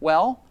unknown.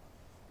 Well,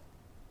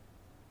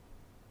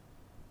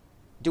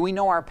 do we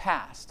know our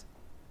past?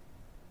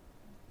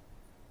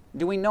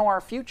 Do we know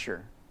our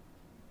future?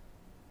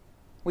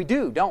 We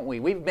do, don't we?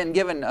 We've been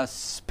given a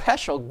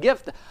special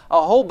gift,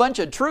 a whole bunch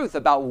of truth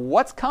about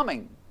what's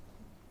coming.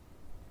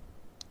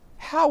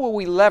 How will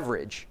we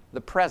leverage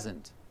the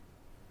present?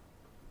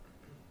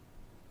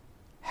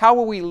 How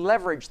will we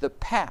leverage the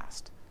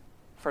past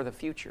for the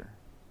future?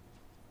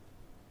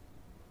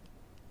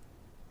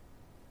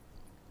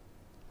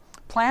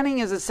 Planning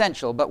is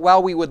essential, but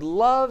while we would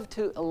love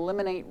to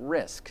eliminate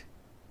risk,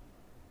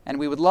 and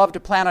we would love to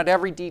plan out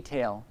every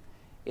detail,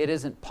 it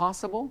isn't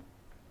possible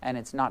and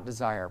it's not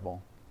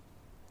desirable.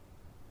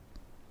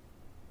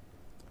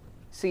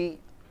 See,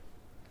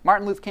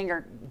 Martin Luther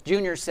King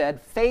Jr.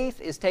 said, faith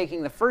is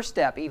taking the first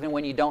step even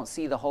when you don't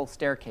see the whole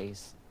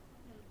staircase.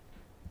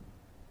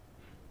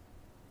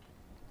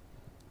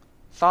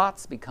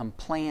 Thoughts become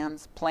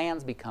plans,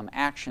 plans become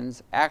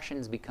actions,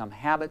 actions become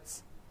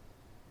habits,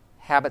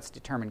 habits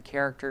determine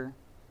character,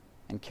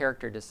 and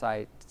character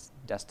decides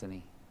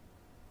destiny.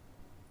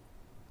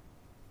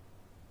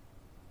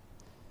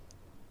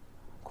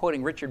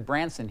 Quoting Richard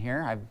Branson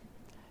here, I'm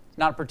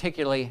not a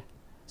particularly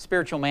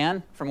spiritual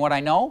man from what I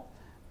know,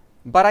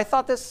 but I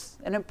thought this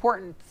an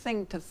important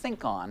thing to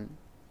think on.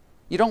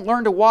 You don't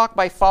learn to walk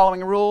by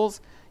following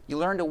rules, you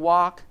learn to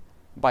walk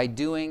by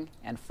doing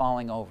and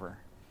falling over.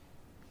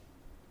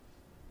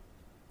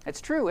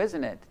 It's true,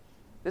 isn't it?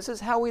 This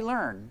is how we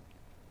learn.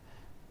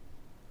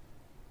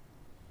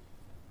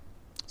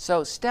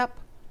 So step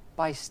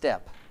by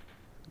step,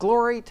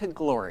 glory to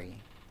glory,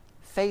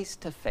 face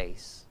to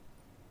face.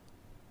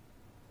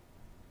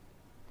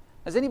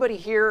 Has anybody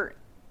here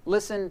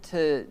listened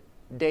to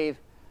Dave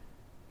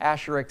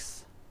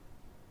Asherick's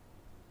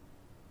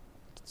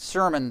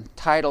sermon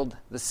titled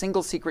 "The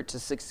Single Secret to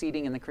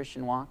Succeeding in the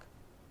Christian Walk"?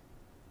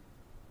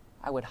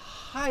 I would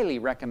highly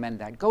recommend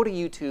that. Go to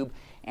YouTube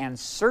and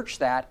search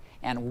that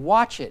and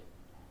watch it.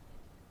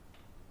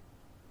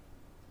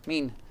 I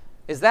mean,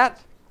 is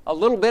that a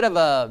little bit of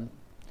a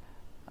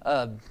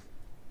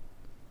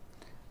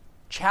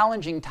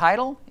challenging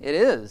title? It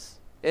is.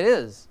 It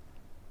is.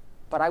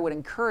 But I would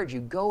encourage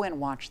you, go and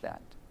watch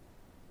that.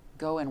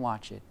 Go and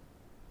watch it.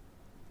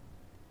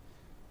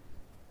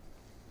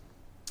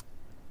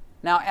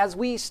 Now, as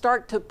we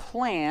start to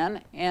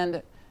plan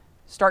and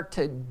start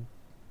to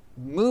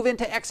move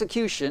into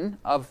execution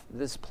of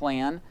this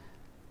plan,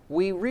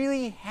 we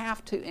really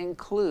have to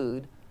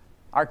include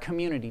our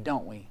community,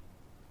 don't we?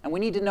 And we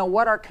need to know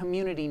what our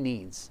community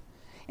needs.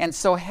 And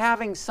so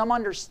having some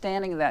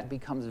understanding of that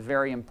becomes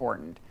very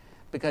important,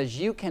 because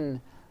you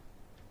can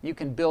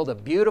build a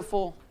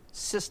beautiful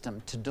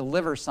system to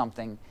deliver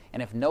something,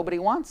 and if nobody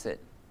wants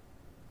it,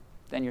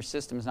 then your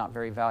system is not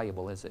very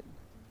valuable, is it?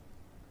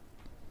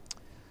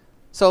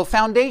 So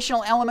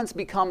foundational elements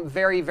become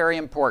very, very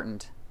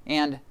important,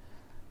 and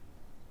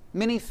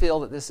many feel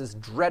that this is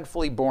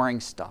dreadfully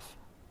boring stuff,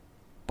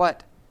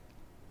 but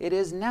it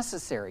is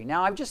necessary.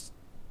 Now, I've just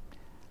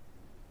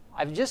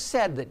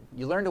said that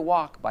you learn to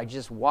walk by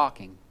just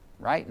walking,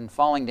 right, and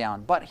falling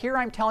down. But here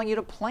I'm telling you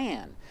to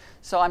plan.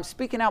 So I'm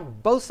speaking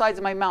out both sides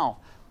of my mouth.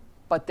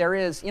 But there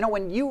is,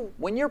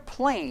 when your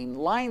plane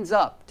lines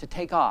up to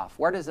take off,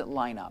 where does it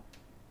line up?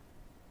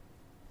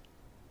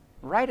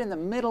 Right in the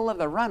middle of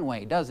the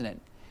runway, doesn't it?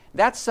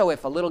 That's so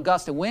if a little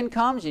gust of wind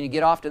comes and you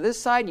get off to this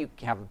side, you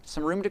have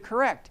some room to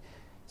correct.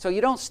 So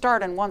you don't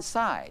start on one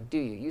side, do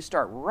you? You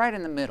start right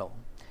in the middle.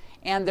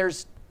 And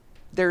there's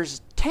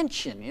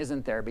tension,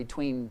 isn't there,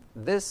 between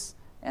this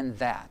and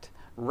that,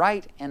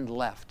 right and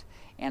left.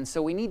 And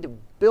so we need to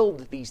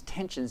build these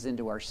tensions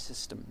into our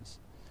systems.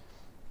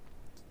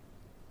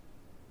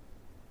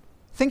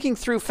 Thinking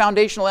through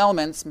foundational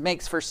elements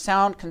makes for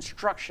sound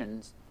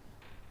constructions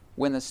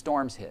when the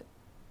storms hit.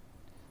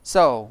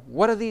 So,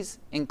 what do these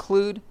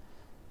include?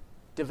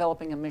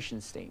 Developing a mission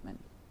statement,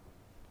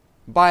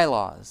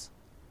 bylaws,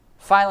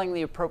 filing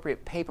the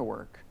appropriate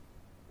paperwork,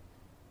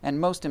 and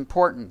most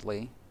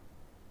importantly,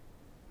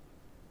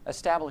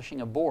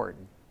 establishing a board.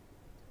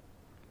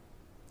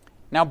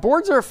 Now,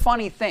 boards are a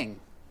funny thing.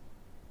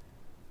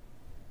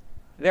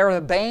 They're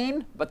the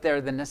bane, but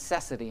they're the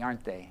necessity,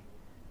 aren't they?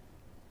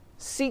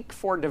 Seek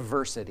for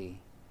diversity.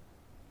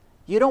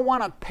 You don't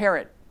want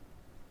a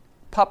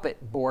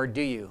puppet board,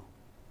 do you?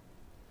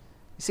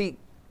 You see,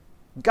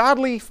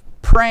 godly,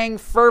 praying,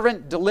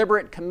 fervent,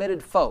 deliberate,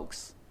 committed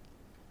folks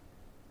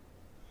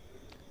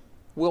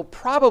will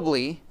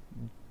probably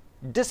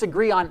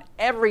disagree on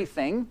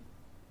everything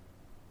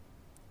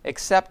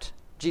except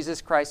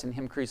Jesus Christ and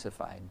Him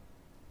crucified.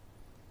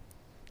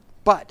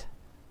 But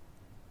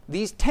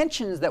these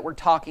tensions that we're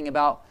talking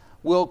about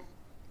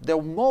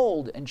they'll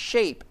mold and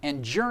shape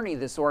and journey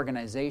this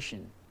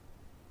organization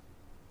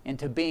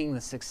into being the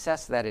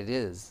success that it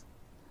is.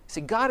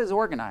 See, God is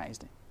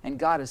organized and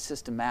God is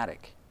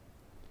systematic.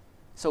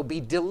 So be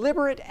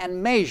deliberate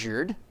and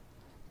measured,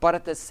 but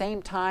at the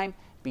same time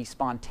be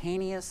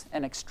spontaneous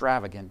and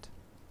extravagant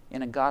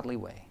in a godly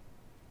way.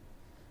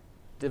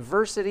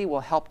 Diversity will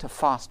help to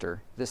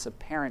foster this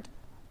apparent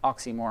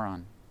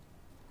oxymoron.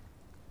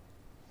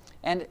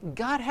 And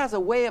God has a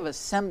way of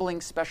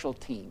assembling special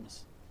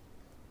teams,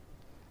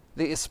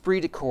 the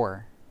esprit de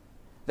corps,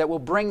 that will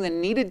bring the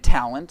needed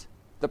talent,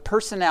 the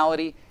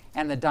personality,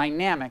 and the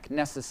dynamic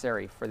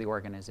necessary for the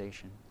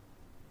organization.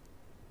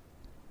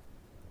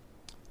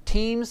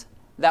 Teams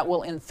that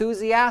will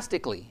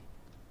enthusiastically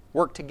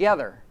work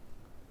together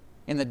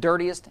in the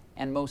dirtiest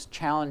and most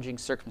challenging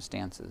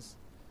circumstances.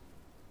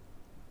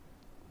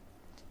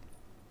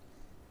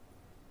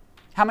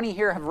 How many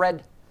here have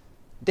read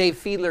Dave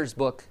Fiedler's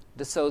book,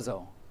 De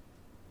Sozo?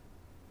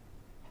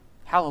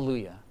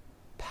 Hallelujah.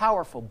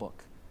 Powerful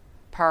book.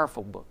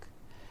 Powerful book.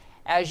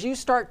 As you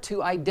start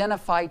to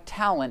identify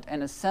talent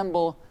and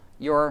assemble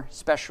your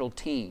special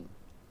team,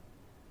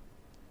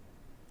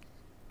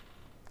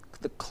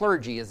 the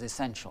clergy is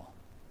essential.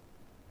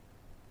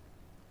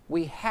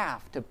 We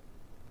have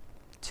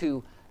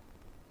to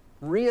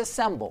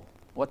reassemble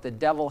what the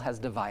devil has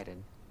divided.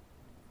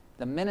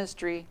 The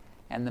ministry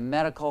and the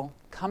medical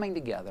coming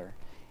together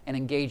and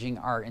engaging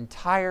our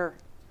entire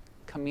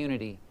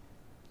community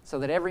so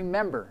that every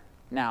member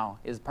now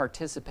is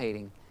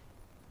participating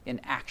in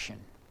action.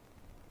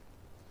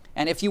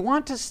 And if you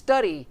want to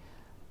study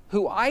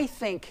who I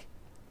think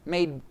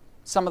made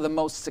some of the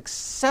most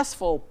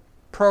successful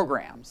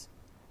programs,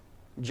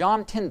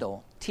 John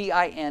Tyndall,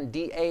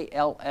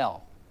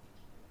 Tindall.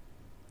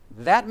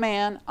 That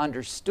man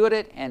understood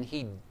it and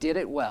he did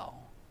it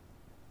well.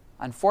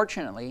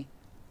 Unfortunately,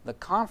 the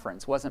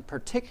conference wasn't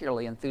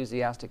particularly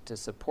enthusiastic to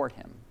support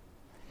him.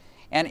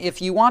 And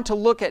if you want to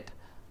look at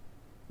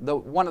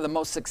one of the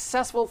most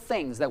successful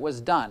things that was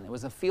done. It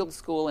was a field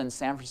school in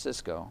San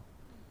Francisco,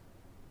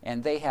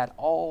 and they had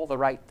all the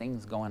right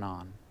things going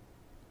on.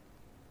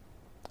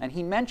 And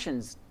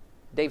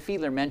Dave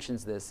Fiedler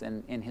mentions this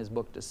in his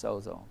book, De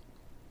Sozo.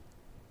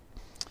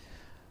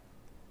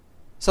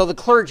 So the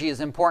clergy is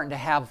important to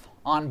have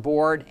on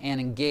board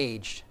and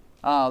engaged.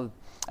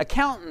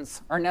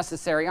 Accountants are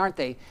necessary, aren't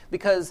they?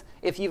 Because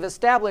if you've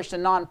established a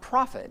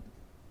nonprofit,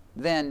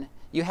 then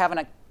you have an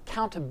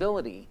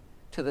accountability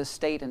to the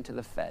state and to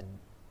the Fed.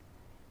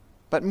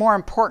 But more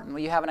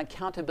importantly, you have an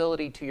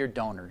accountability to your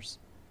donors.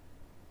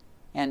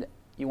 And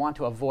you want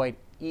to avoid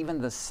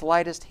even the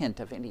slightest hint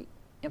of any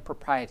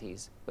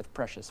improprieties with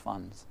precious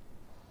funds.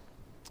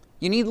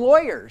 You need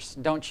lawyers,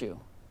 don't you?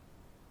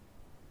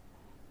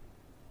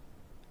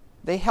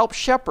 They help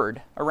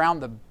shepherd around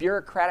the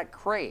bureaucratic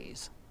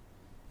craze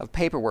of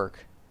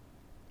paperwork.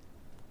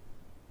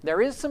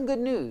 There is some good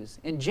news.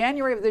 In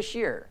January of this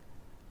year,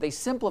 they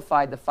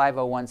simplified the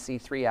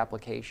 501c3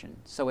 application,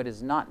 so it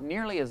is not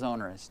nearly as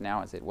onerous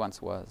now as it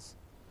once was.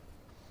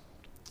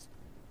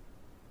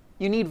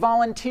 You need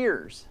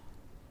volunteers.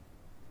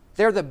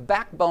 They're the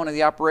backbone of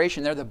the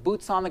operation. They're the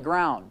boots on the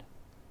ground.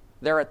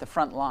 They're at the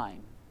front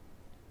line.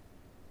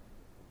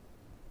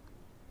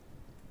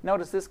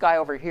 Notice this guy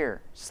over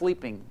here,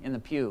 sleeping in the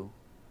pew.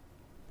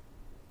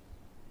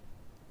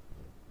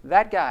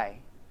 That guy,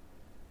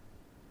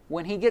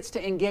 when he gets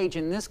to engage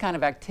in this kind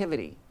of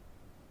activity,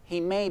 he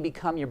may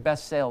become your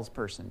best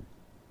salesperson.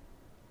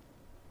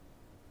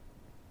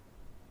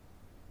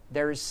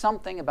 There is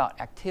something about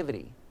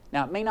activity.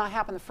 Now, it may not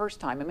happen the first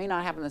time, it may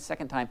not happen the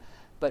second time,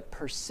 but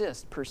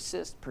persist,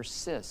 persist,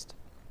 persist.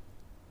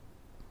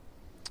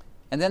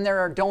 And then there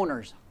are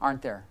donors,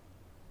 aren't there?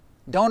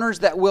 Donors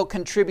that will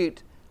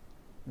contribute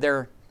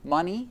their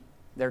money,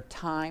 their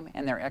time,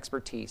 and their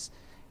expertise.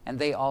 And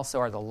they also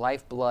are the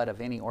lifeblood of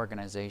any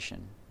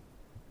organization.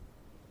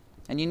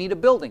 And you need a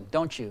building,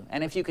 don't you?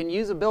 And if you can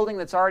use a building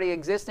that's already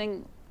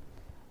existing,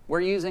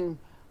 we're using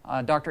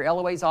Dr.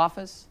 Ellaway's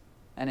office,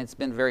 and it's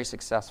been very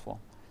successful.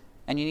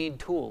 And you need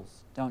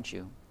tools, don't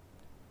you?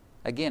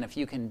 Again, if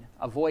you can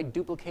avoid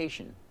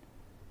duplication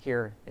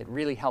here, it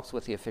really helps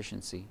with the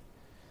efficiency.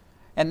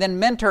 And then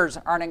mentors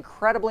are an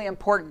incredibly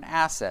important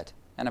asset.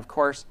 And of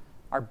course,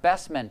 our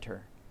best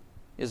mentor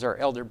is our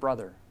elder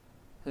brother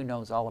who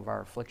knows all of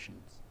our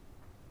afflictions.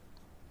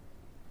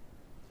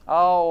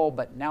 Oh,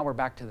 but now we're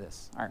back to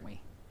this, aren't we?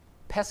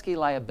 Pesky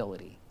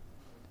liability.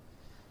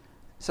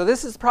 So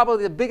this is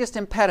probably the biggest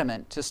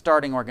impediment to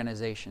starting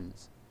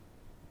organizations.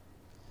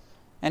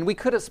 And we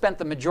could have spent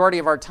the majority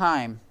of our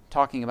time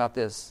talking about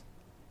this.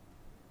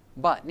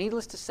 But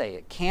needless to say,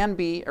 it can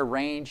be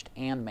arranged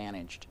and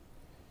managed.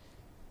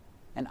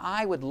 And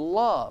I would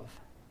love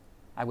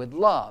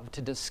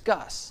to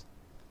discuss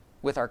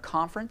with our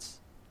conference,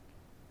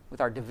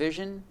 with our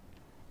division,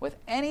 with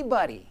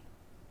anybody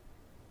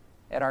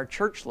at our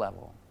church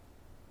level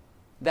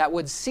that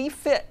would see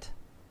fit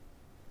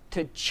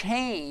to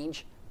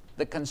change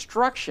the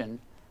construction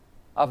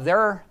of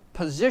their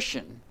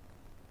position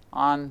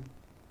on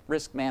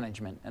risk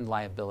management and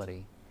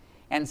liability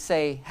and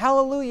say,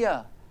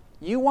 hallelujah,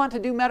 you want to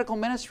do medical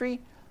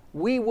ministry?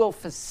 We will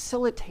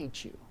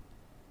facilitate you.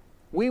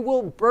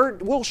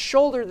 We'll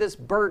shoulder this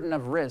burden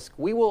of risk.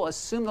 We will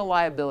assume the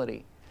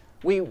liability.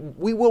 We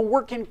will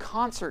work in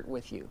concert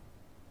with you.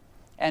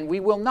 And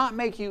we will not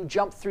make you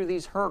jump through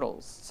these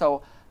hurdles.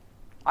 So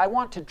I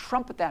want to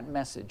trumpet that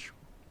message.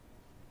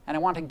 And I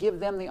want to give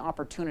them the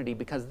opportunity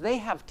because they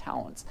have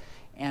talents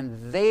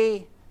and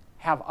they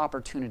have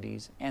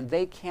opportunities and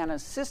they can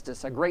assist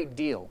us a great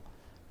deal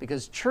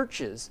because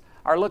churches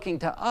are looking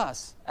to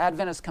us,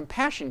 Adventist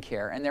Compassion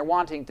Care, and they're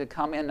wanting to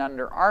come in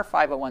under our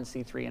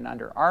 501c3 and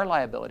under our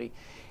liability.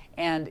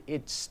 And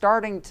it's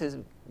starting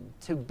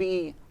to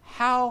be,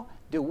 how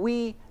do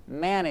we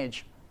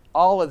manage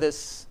all of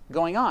this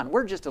going on?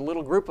 We're just a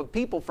little group of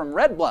people from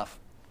Red Bluff,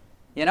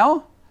 you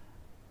know?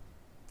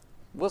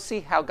 We'll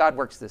see how God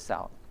works this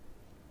out.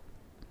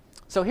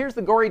 So here's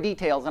the gory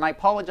details, and I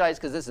apologize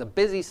because this is a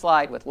busy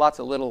slide with lots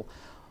of little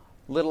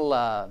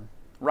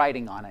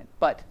writing on it.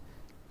 But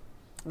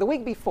the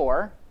week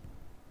before,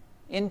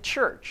 in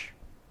church,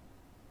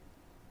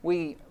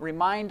 we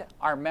remind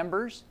our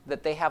members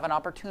that they have an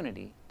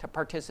opportunity to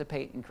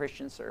participate in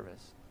Christian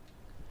service.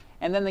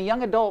 And then the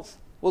young adults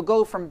will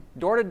go from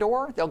door to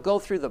door. They'll go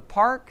through the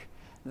park.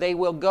 They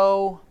will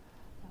go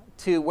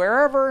to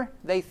wherever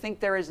they think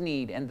there is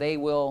need, and they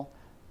will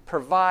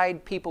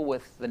provide people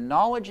with the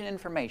knowledge and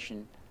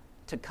information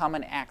to come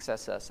and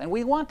access us. And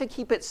we want to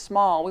keep it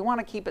small. We want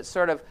to keep it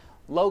sort of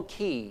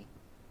low-key.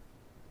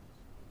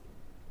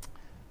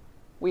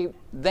 We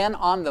then,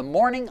 on the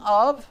morning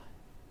of,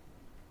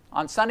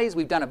 on Sundays,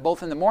 we've done it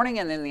both in the morning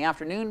and in the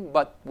afternoon,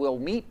 but we'll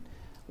meet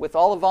with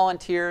all the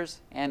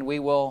volunteers, and we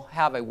will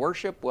have a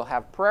worship, we'll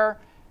have prayer,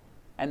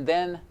 and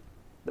then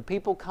the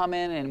people come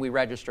in and we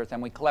register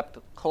them. We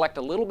collect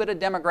a little bit of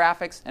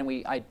demographics,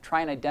 and I try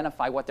and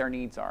identify what their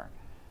needs are.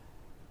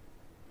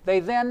 They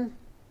then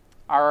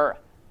are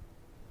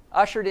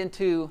ushered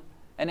into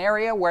an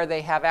area where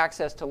they have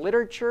access to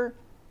literature,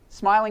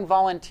 smiling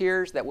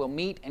volunteers that will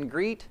meet and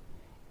greet,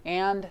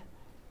 and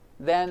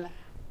then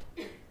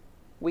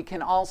we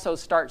can also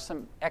start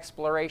some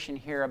exploration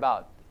here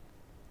about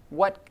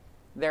what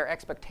their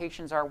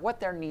expectations are, what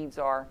their needs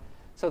are.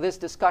 So this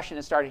discussion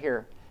is started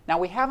here. Now,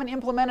 we haven't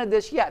implemented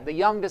this yet. The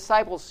Young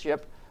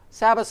Discipleship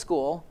Sabbath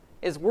School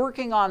is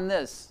working on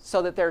this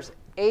so that there's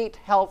 8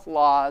 health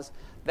laws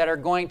that are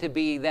going to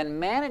be then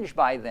managed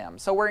by them.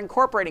 So we're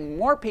incorporating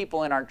more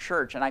people in our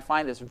church, and I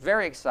find this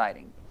very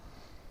exciting.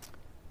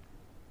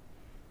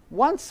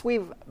 Once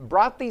we've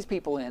brought these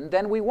people in,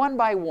 then we one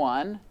by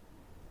one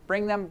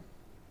bring them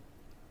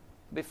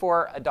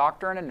before a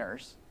doctor and a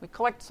nurse. We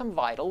collect some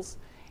vitals,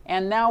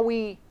 and now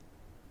we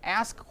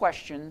ask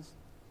questions,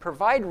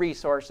 provide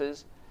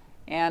resources,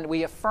 and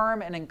we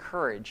affirm and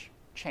encourage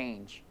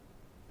change.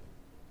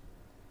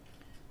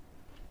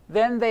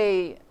 Then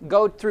they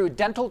go through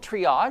dental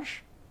triage,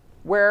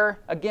 where,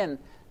 again,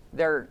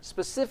 their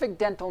specific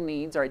dental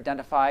needs are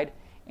identified,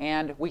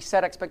 and we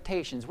set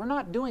expectations. We're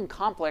not doing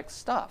complex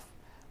stuff.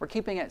 We're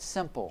keeping it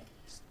simple,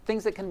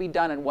 things that can be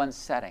done in one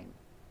setting.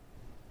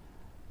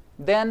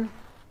 Then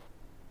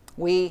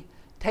we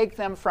take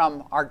them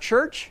from our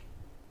church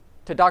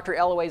to Dr.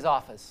 Ellaway's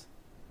office.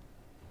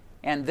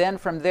 And then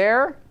from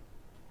there,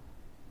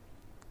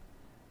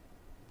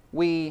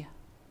 we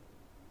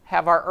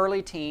have our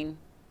early teen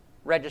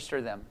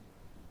register them.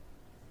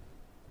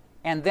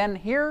 And then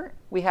here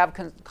we have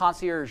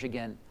concierge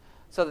again,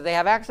 so that they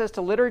have access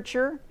to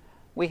literature.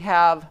 We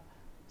have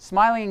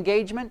smiling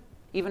engagement,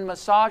 even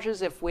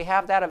massages if we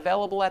have that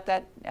available at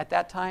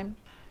that time.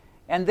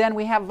 And then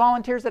we have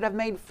volunteers that have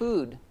made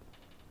food,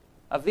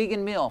 a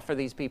vegan meal for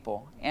these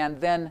people. And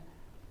then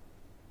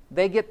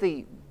they get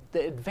the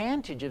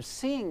advantage of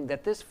seeing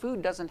that this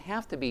food doesn't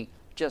have to be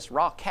just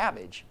raw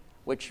cabbage,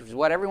 which is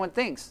what everyone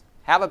thinks.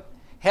 Have a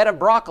head of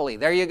broccoli,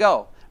 there you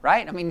go,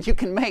 right? I mean, you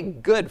can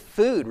make good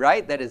food,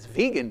 right, that is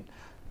vegan.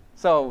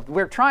 So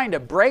we're trying to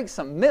break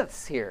some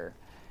myths here.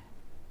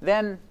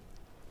 Then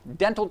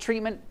dental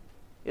treatment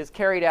is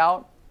carried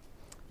out,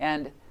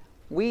 and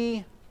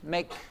we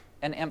make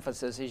an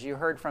emphasis, as you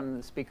heard from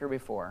the speaker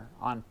before,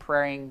 on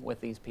praying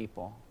with these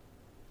people.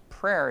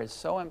 Prayer is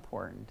so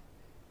important.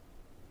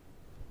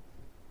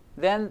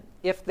 Then,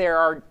 if there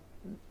are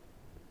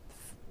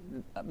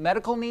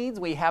medical needs,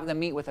 we have them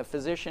meet with a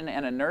physician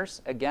and a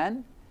nurse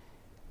again.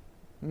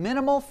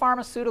 Minimal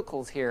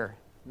pharmaceuticals here,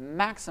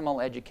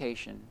 maximal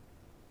education.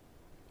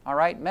 All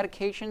right,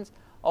 medications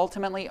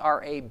ultimately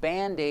are a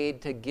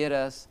band-aid to get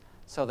us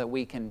so that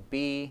we can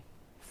be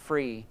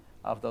free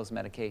of those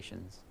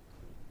medications.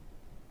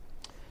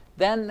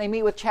 Then they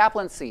meet with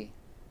chaplaincy,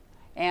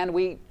 and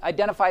we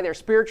identify their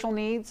spiritual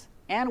needs,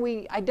 and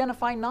we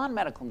identify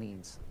non-medical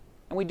needs.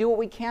 And we do what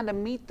we can to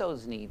meet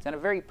those needs in a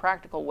very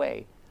practical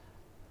way.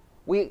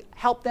 We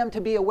help them to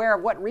be aware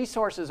of what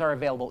resources are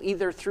available,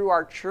 either through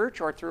our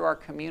church or through our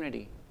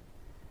community.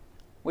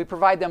 We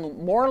provide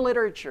them more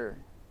literature,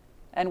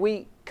 and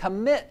we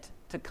commit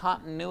to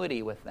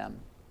continuity with them.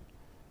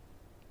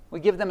 We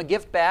give them a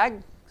gift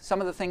bag,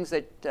 some of the things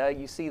that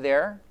you see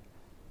there.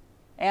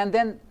 And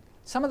then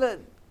some of the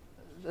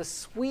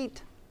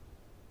sweet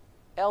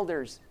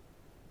elders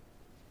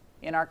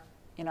in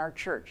our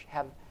church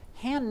have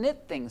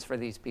hand-knit things for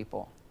these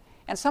people.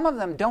 And some of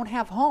them don't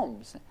have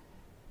homes.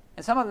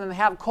 And some of them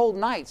have cold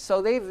nights.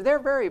 So they're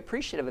very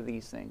appreciative of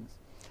these things.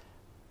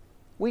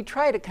 We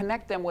try to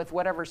connect them with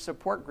whatever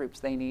support groups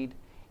they need.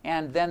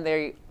 And then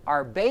they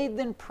are bathed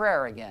in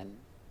prayer again.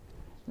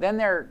 Then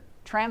they're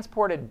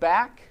transported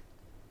back.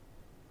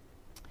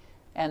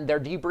 And they're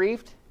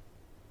debriefed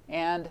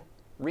and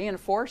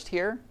reinforced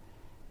here.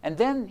 And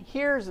then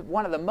here's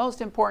one of the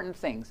most important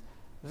things.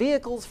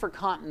 Vehicles for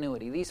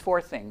continuity, these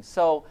 4 things.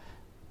 So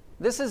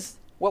this is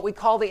what we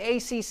call the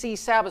ACC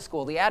Sabbath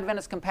School, the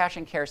Adventist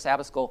Compassion Care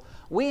Sabbath School.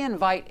 We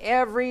invite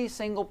every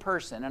single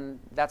person, and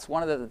that's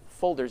one of the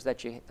folders that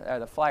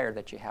the flyer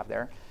that you have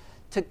there,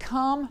 to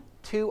come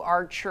to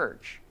our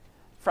church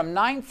from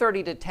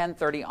 9:30 to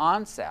 10:30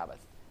 on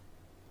Sabbath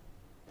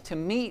to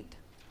meet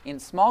in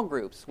small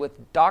groups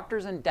with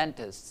doctors and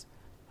dentists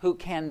who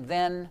can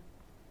then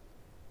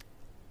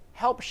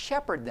help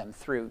shepherd them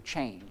through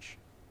change,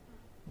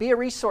 be a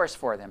resource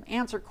for them,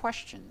 answer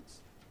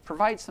questions,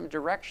 provide some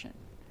direction.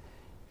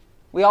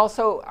 We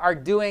also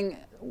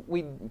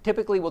we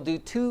typically will do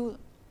 2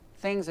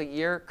 things a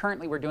year.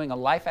 Currently we're doing a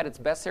Life at its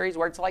Best series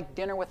where it's like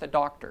dinner with a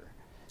doctor,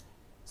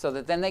 so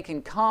that then they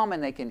can come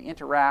and they can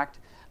interact,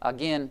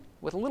 again,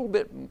 with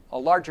a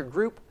larger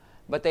group,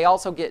 but they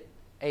also get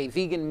a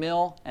vegan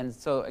meal. And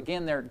so,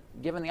 again, they're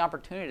given the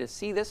opportunity to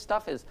see this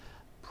stuff is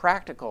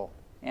practical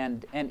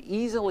and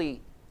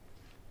easily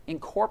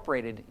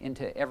incorporated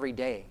into every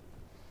day.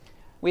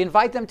 We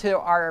invite them to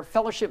our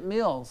fellowship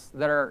meals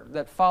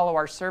that follow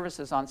our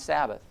services on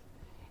Sabbath.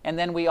 And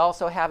then we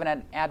also have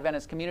an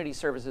Adventist community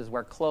services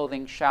where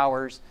clothing,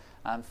 showers,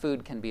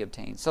 food can be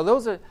obtained. So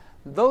those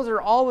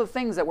are all the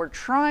things that we're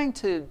trying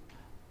to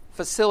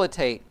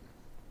facilitate.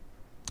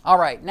 All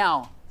right,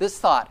 now this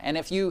thought, and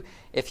if you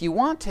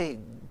want to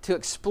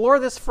explore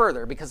this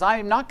further, because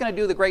I'm not going to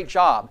do the great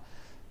job,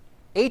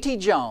 A.T.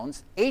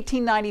 Jones,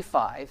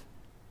 1895,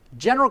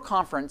 General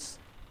Conference,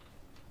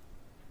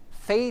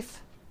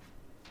 Faith,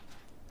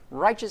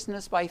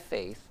 Righteousness by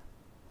Faith,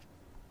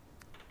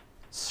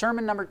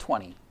 sermon number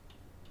 20.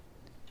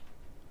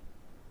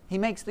 He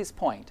makes this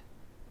point.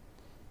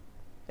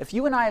 If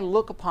you and I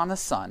look upon the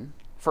sun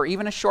for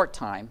even a short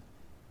time,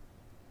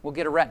 we'll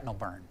get a retinal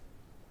burn,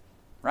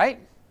 right?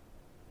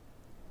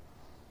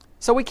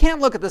 So we can't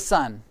look at the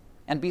sun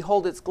and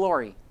behold its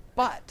glory.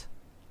 But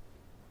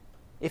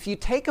if you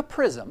take a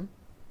prism,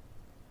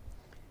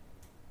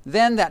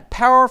 then that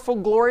powerful,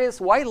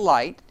 glorious white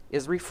light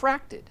is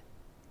refracted.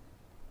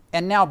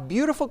 And now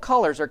beautiful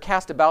colors are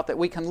cast about that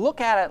we can look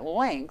at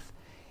length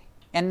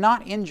and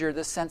not injure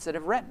the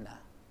sensitive retina.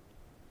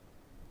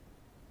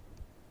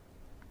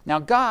 Now,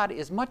 God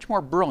is much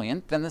more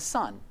brilliant than the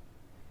sun.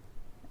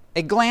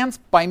 A glance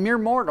by mere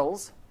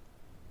mortals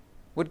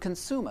would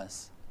consume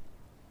us.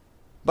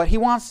 But He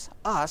wants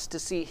us to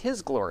see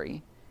His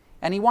glory,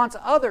 and He wants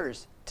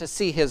others to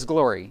see His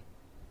glory.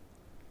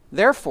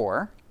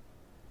 Therefore,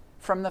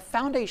 from the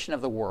foundation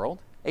of the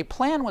world, a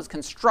plan was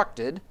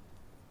constructed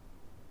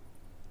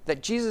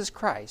that Jesus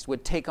Christ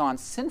would take on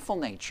sinful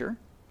nature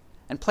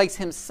and place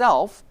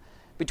Himself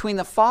between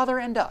the Father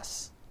and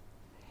us.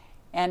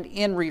 And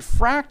in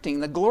refracting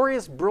the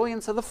glorious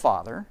brilliance of the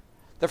Father,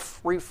 the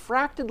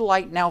refracted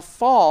light now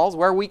falls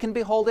where we can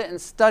behold it and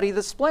study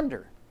the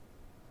splendor.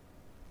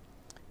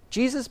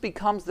 Jesus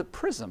becomes the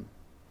prism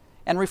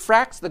and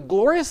refracts the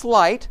glorious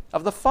light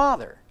of the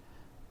Father.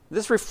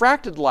 This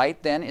refracted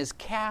light then is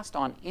cast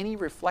on any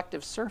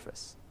reflective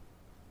surface.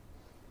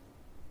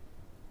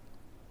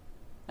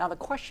 Now the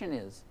question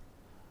is,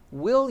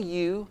 will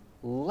you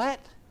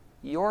let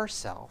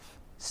yourself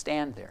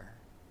stand there,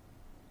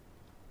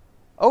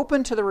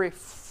 open to the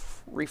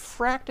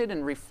refracted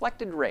and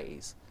reflected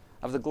rays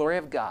of the glory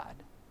of God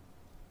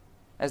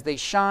as they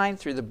shine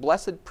through the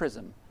blessed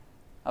prism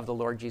of the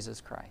Lord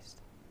Jesus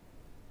Christ?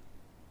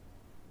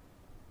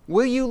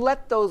 Will you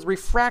let those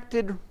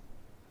refracted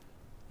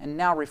and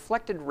now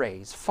reflected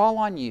rays fall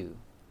on you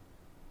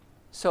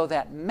so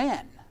that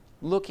men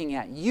looking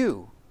at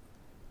you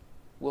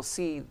will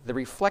see the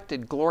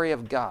reflected glory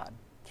of God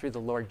through the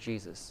Lord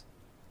Jesus?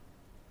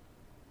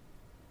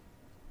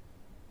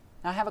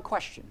 Now I have a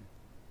question.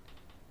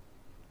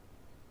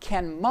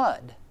 Can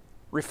mud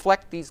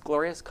reflect these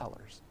glorious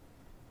colors?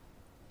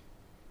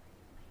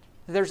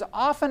 There's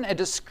often a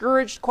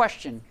discouraged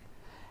question.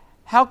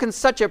 How can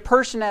such a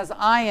person as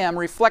I am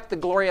reflect the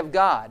glory of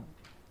God?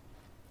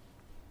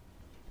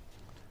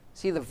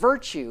 See, the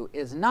virtue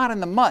is not in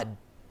the mud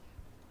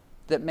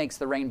that makes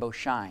the rainbow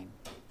shine.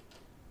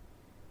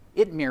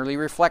 It merely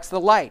reflects the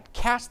light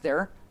cast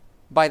there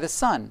by the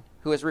sun,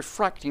 who is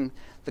reflecting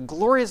the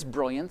glorious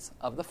brilliance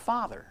of the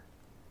Father.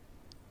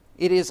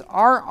 It is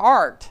our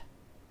art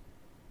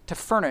to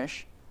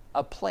furnish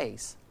a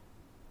place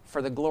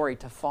for the glory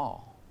to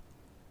fall,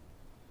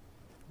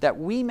 that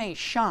we may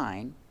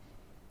shine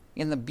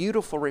in the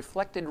beautiful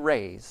reflected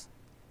rays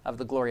of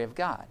the glory of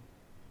God.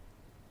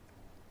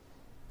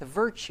 The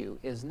virtue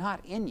is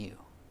not in you.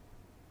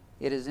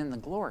 It is in the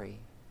glory.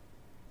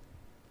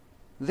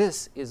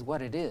 This is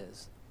what it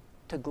is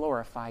to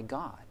glorify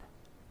God.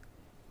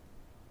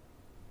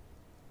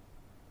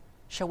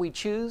 Shall we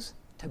choose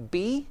to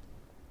be?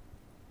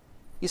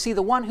 You see,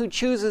 the one who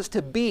chooses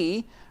to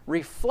be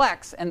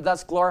reflects and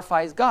thus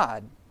glorifies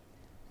God.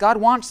 God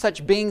wants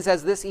such beings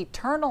as this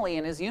eternally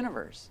in His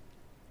universe.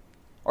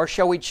 Or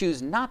shall we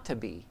choose not to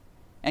be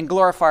and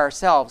glorify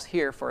ourselves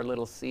here for a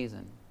little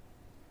season?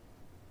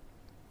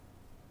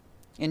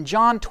 In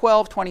John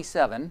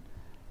 12:27,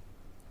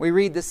 we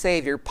read the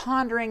Savior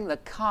pondering the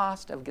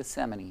cost of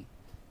Gethsemane.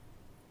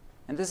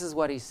 And this is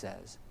what He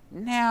says.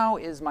 Now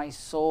is my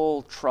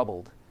soul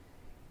troubled.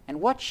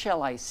 And what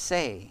shall I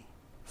say?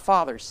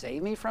 Father,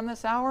 save me from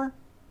this hour?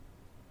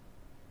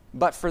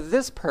 But for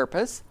this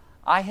purpose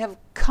I have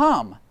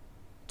come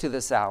to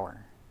this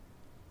hour.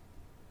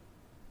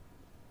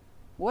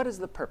 What is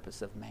the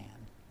purpose of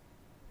man?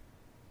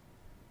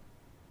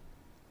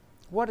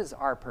 What is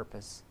our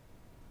purpose?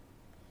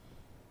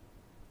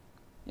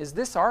 Is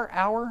this our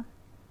hour?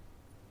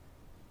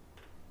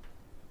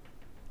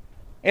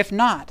 If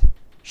not,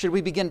 should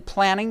we begin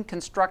planning,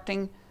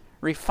 constructing,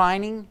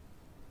 refining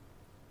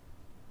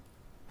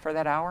for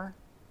that hour?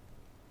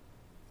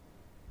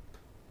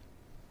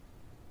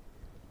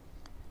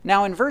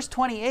 Now in verse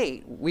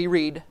 28, we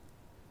read,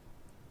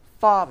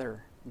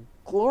 Father,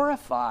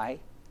 glorify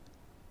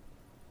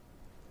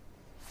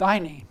Thy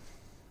name.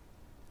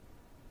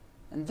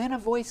 And then a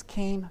voice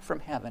came from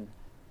heaven.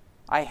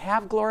 I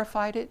have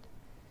glorified it,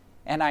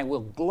 and I will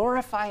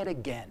glorify it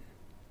again.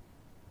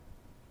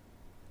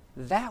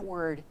 That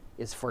word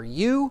is for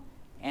you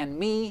and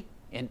me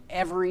in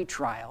every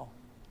trial.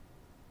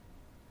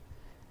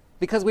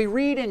 Because we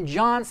read in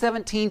John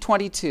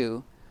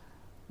 17:22,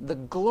 the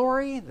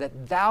glory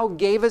that thou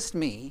gavest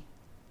me,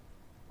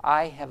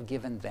 I have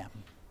given them.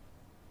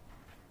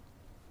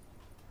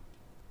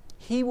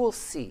 He will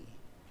see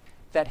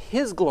that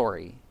His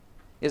glory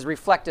is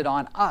reflected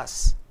on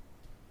us,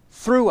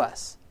 through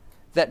us,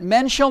 that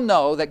men shall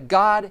know that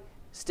God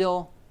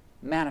still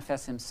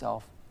manifests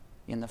himself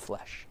in the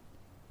flesh.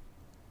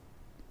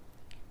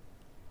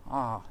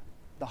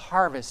 The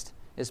harvest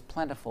is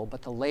plentiful,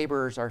 but the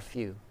laborers are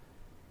few.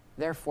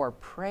 Therefore,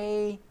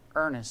 pray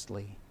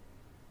earnestly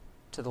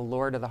to the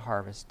Lord of the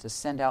harvest to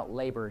send out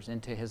laborers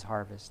into his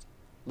harvest.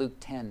 Luke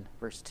 10,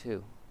 verse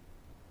 2.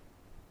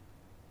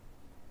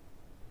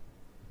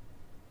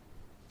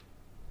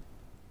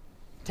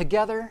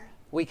 Together,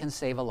 we can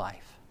save a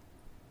life.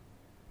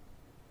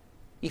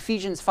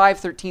 Ephesians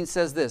 5:13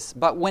 says this,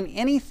 "But when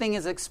anything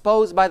is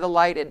exposed by the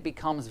light, it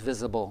becomes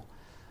visible.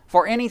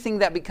 For anything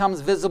that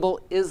becomes visible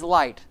is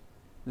light.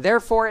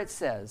 Therefore it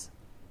says,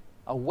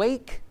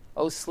 Awake,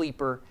 O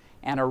sleeper,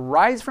 and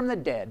arise from the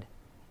dead,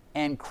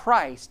 and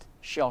Christ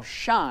shall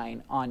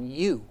shine on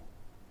you."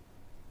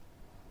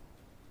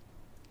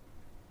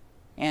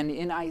 And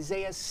in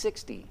Isaiah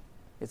 60,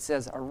 it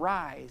says,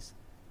 "Arise,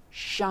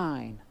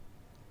 shine,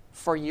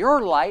 for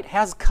your light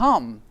has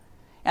come,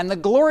 and the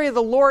glory of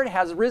the Lord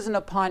has risen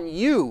upon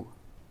you.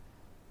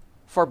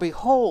 For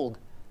behold,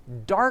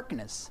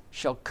 darkness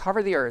shall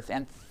cover the earth,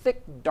 and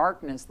thick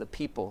darkness the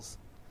peoples.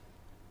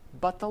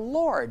 But the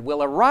Lord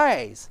will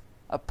arise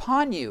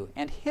upon you,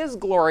 and his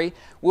glory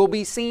will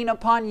be seen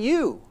upon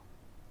you.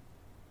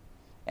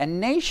 And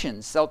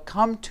nations shall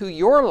come to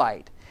your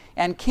light,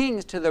 and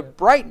kings to the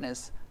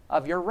brightness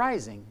of your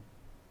rising.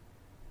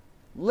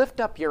 Lift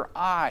up your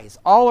eyes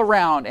all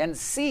around and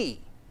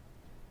see.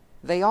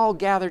 They all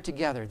gather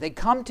together. They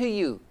come to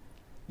you.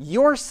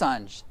 Your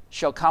sons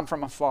shall come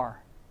from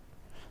afar,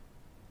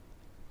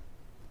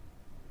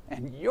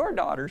 and your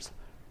daughters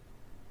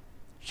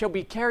shall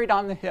be carried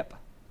on the hip.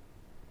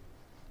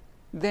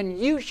 Then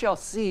you shall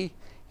see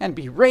and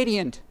be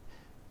radiant.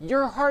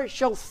 Your heart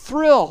shall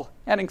thrill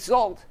and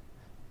exult,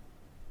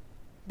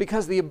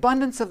 because the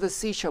abundance of the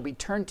sea shall be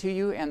turned to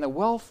you, and the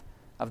wealth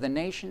of the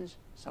nations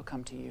shall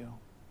come to you."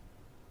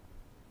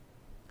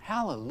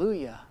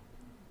 Hallelujah.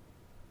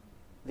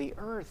 The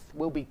earth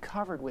will be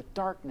covered with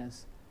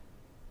darkness.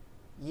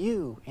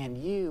 You and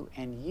you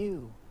and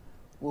you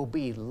will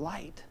be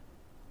light.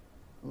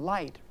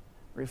 Light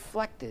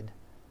reflected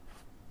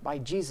by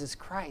Jesus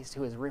Christ,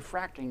 who is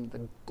refracting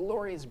the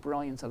glorious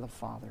brilliance of the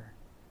Father.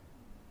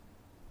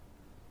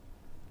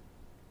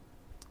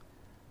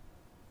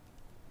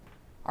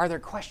 Are there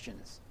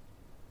questions?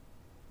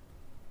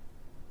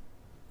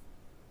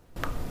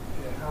 Yeah,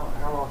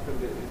 how often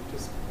did it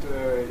just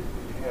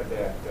you had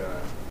that?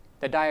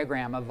 The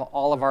diagram of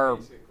all of our...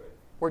 Basically.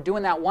 We're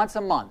doing that once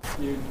a month.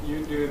 You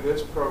do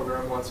this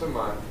program once a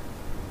month,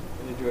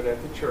 and you do it at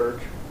the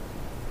church.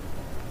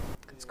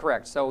 That's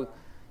correct. So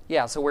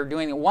we're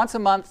doing it once a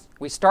month.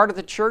 We start at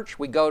the church.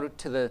 We go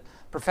to the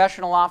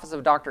professional office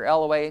of Dr.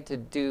 Ellaway to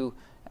do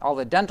all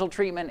the dental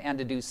treatment and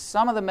to do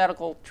some of the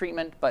medical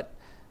treatment, but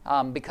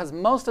because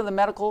most of the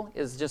medical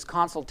is just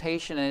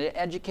consultation and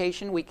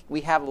education,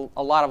 we have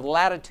a lot of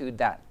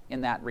latitude in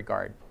that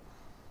regard.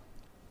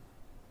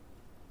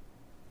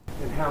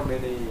 And how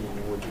many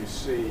would you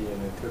see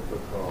in a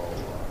typical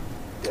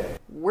day?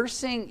 We're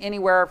seeing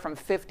anywhere from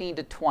 15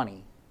 to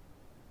 20.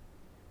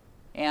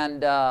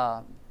 And,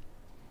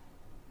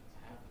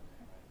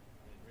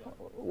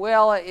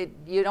 well,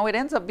 it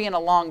ends up being a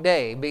long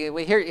day.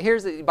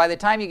 By the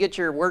time you get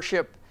your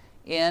worship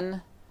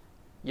in,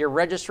 your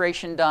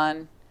registration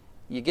done,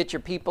 you get your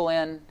people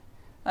in,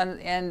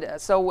 and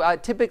so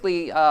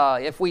typically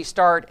if we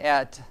start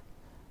at,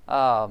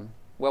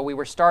 we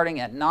were starting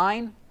at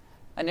 9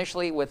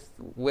 initially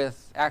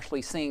with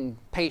actually seeing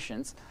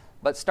patients,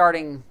 but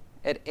starting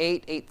at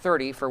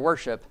 8:30 for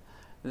worship,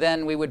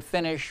 then we would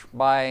finish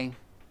by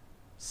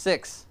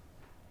 6.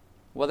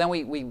 Well, then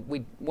we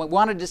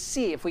wanted to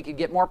see if we could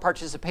get more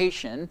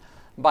participation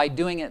by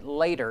doing it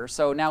later.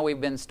 So now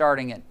we've been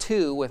starting at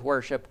 2 with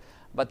worship,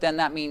 but then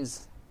that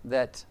means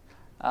that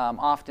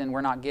often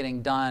we're not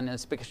getting done,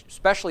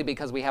 especially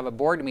because we have a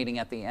board meeting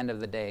at the end of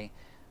the day.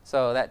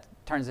 So that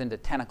turns into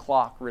 10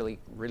 o'clock really,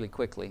 really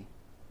quickly.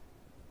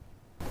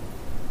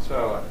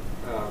 So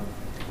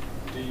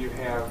do you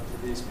have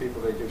these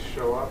people, they just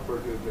show up, or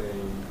do they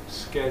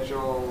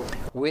schedule?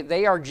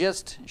 They are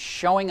just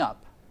showing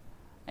up.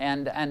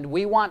 And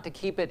we want to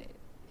keep it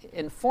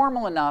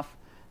informal enough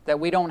that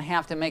we don't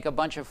have to make a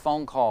bunch of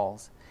phone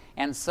calls.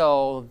 And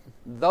so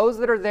those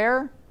that are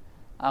there,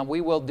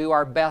 we will do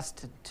our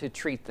best to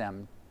treat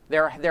them.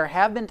 There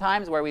have been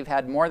times where we've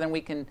had more than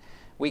we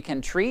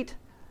can treat,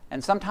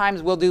 and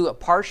sometimes we'll do a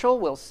partial.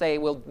 We'll say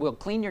we'll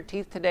clean your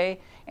teeth today,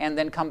 and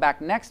then come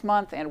back next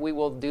month, and we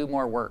will do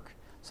more work.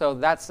 So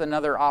that's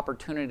another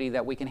opportunity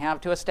that we can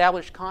have to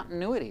establish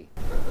continuity.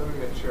 Let me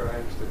make sure I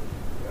understood.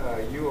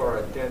 You are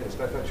a dentist.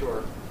 I thought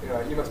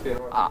you must be an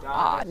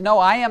orthodontist. No,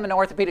 I am an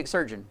orthopedic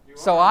surgeon.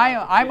 So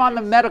I'm on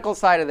the medical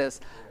side of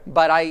this,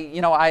 but I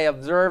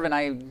observe, and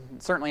I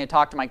certainly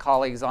talk to my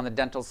colleagues on the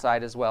dental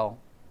side as well.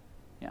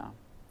 Yeah.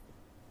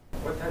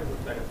 What type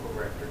of medical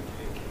record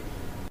do you keep?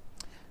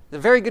 It's a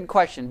very good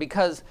question,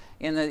 because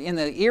in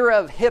the era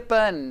of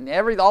HIPAA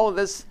and all of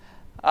this,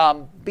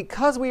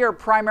 because we are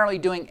primarily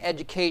doing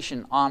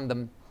education on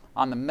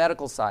the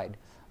medical side,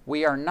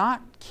 we are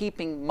not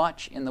keeping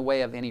much in the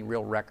way of any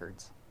real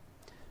records.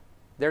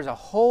 There's a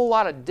whole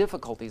lot of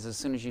difficulties as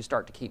soon as you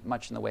start to keep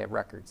much in the way of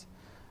records.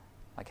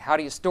 Like, how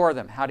do you store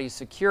them? How do you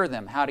secure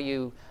them? How do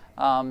you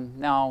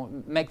now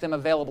make them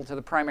available to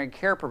the primary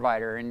care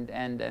provider?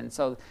 And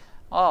so,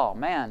 oh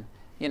man,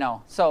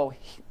 so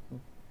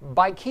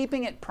by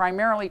keeping it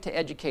primarily to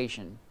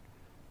education,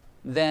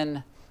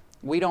 then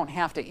we don't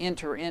have to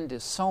enter into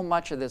so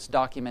much of this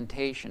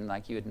documentation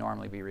like you would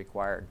normally be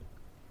required.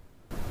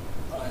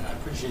 I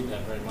appreciate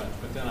that very much,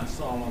 but then I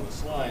saw on one of the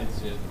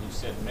slides that you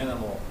said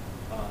minimal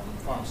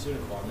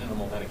pharmaceutical or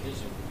minimal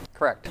medication.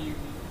 Correct. You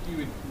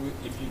would,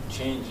 if you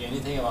change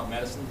anything about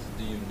medicines,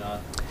 do you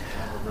not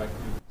have a record?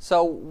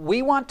 So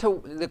we want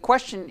to, the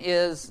question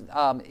is,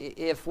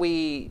 if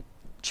we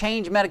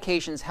change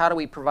medications, how do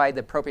we provide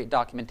the appropriate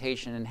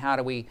documentation and how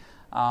do we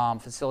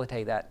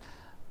facilitate that?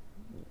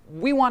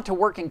 We want to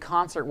work in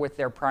concert with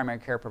their primary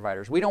care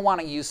providers. We don't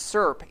want to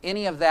usurp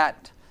any of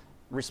that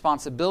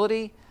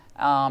responsibility,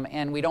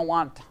 and we don't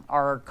want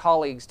our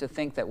colleagues to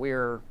think that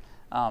we're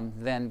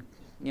then,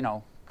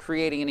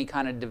 creating any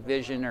kind of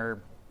division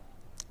or.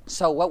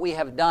 So what we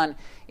have done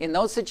in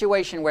those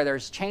situations where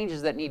there's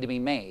changes that need to be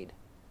made,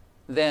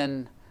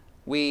 then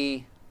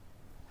we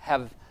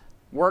have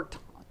worked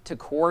to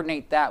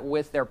coordinate that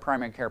with their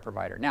primary care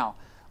provider. Now,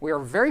 we are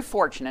very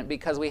fortunate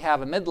because we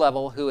have a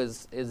mid-level who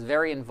is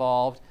very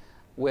involved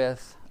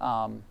with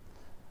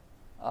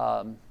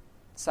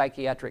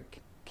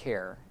psychiatric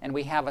care, and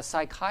we have a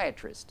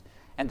psychiatrist,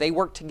 and they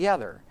work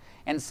together.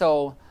 And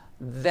so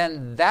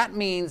then that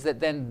means that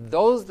then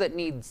those that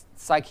need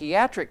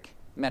psychiatric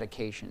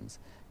medications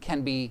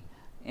can be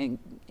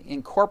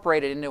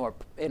incorporated into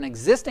an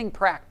existing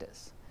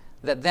practice,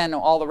 that then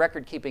all the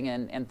record keeping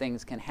and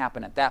things can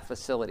happen at that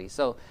facility.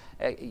 So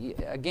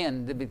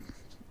again,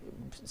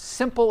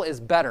 simple is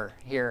better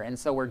here, and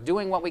so we're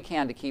doing what we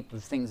can to keep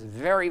things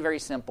very, very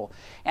simple.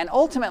 And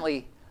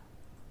ultimately,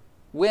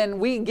 when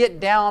we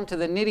get down to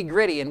the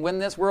nitty-gritty and when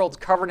this world's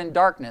covered in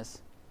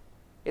darkness,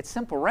 it's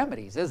simple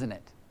remedies, isn't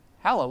it?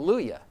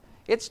 Hallelujah.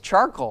 It's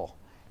charcoal.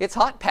 It's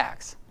hot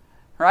packs,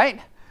 right?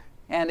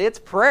 And it's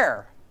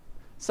prayer.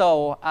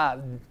 So,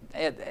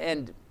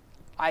 and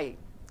I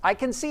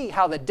can see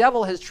how the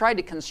devil has tried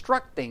to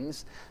construct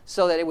things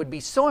so that it would be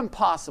so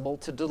impossible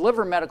to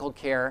deliver medical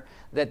care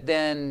that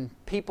then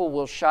people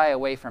will shy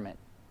away from it.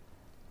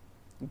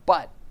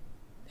 But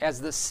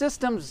as the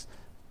systems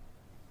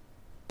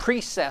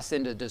precess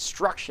into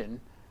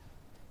destruction,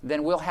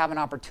 then we'll have an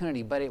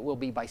opportunity, but it will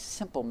be by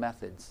simple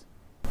methods.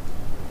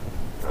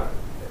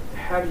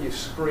 How do you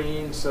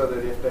screen so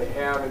that if they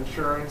have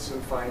insurance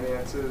and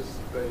finances,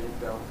 they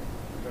don't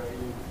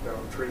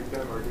treat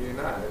them, or do you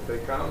not? If they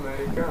come,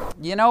 they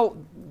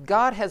come.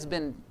 God has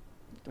been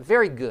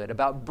very good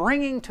about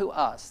bringing to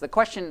us the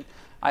question.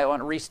 I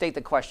want to restate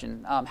the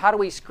question. How do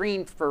we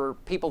screen for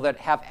people that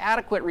have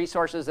adequate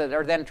resources that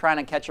are then trying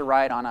to catch a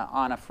ride on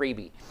a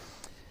freebie?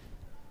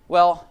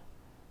 Well,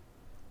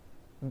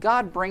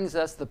 God brings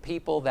us the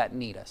people that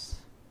need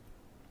us.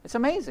 It's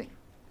amazing.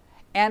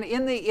 And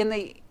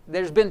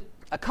there's been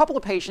a couple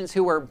of patients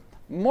who were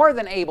more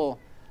than able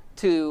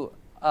to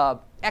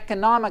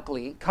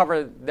economically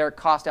cover their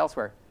cost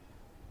elsewhere.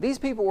 These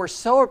people were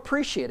so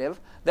appreciative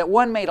that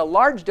one made a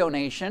large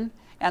donation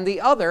and the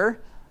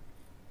other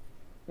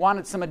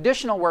wanted some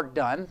additional work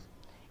done,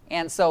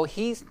 and so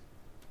he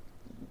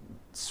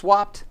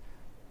swapped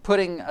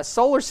putting a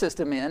solar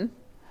system in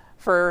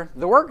for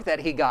the work that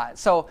he got.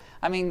 So,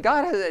 I mean,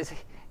 God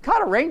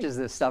arranges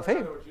this stuff. In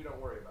other words, you don't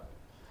worry about it.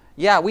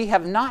 Yeah, we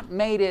have not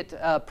made it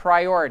a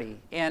priority.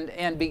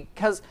 And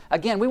because,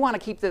 again, we want to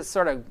keep this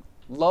sort of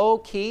low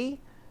key,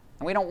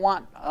 and we don't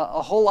want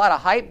a whole lot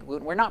of hype.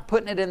 We're not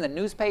putting it in the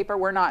newspaper.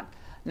 We're not.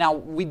 Now,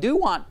 we do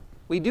want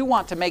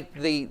to make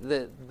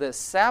the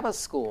Sabbath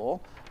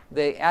school,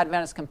 the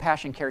Adventist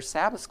Compassion Care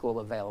Sabbath School,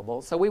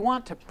 available. So we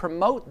want to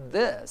promote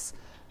this,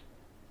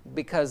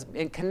 because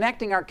in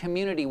connecting our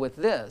community with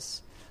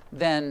this,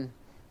 then,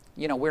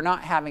 we're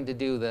not having to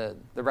do the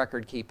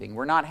record keeping.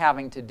 We're not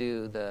having to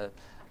do the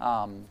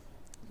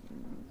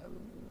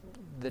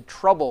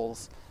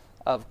troubles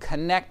of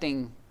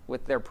connecting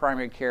with their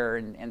primary care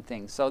and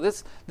things. So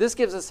this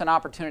gives us an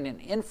opportunity, an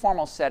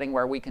informal setting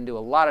where we can do a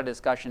lot of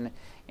discussion,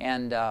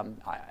 and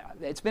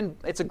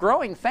it's a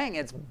growing thing.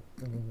 It's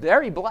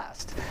very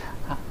blessed.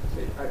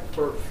 See,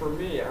 for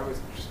me, I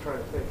was just trying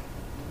to think.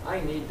 I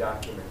need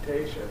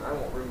documentation. I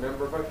won't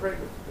remember if I prayed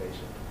with the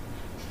patient.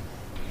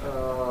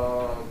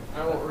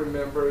 I won't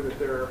remember that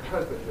their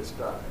husband has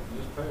died.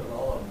 Just pray with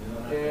all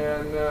of them.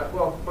 And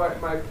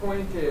but my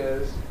point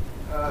is,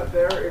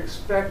 they're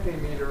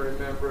expecting me to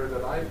remember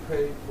that I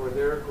prayed for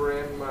their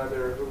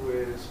grandmother who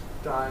is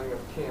dying of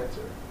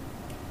cancer.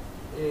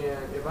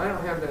 And if I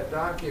don't have that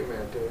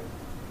documented,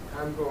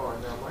 I'm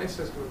going, now my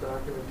system of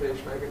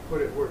documentation, I can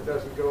put it where it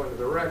doesn't go into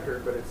the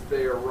record, but it's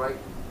there right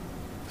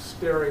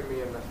staring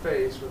me in the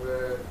face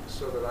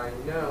so that I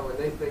know, and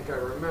they think I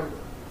remember.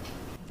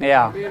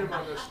 Yeah. If I meet them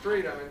on the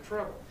street, I'm in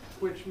trouble.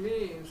 Which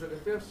means that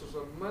if this was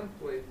a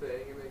monthly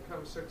thing and they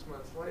come 6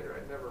 months later,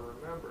 I'd never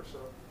remember. So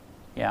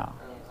Yeah.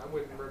 I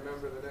wouldn't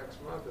remember the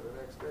next month or the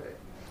next day.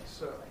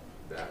 So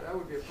that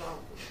would be a problem.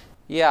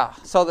 Yeah.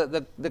 So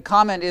the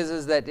comment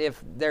is that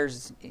if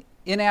there's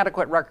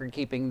inadequate record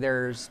keeping,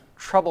 there's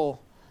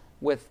trouble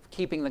with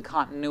keeping the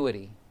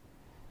continuity.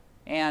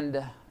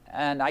 And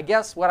I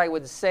guess what I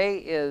would say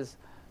is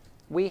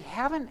we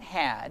haven't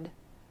had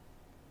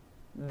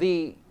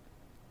the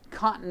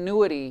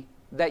continuity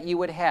that you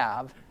would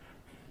have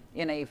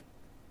in a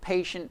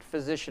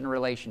patient-physician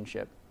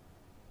relationship.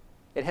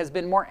 It has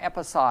been more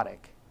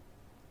episodic.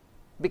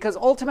 Because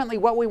ultimately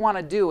what we want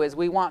to do is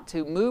we want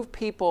to move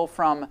people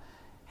from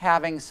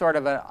having sort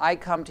of a, I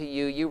come to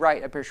you, you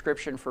write a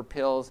prescription for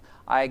pills,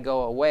 I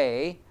go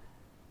away,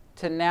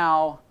 to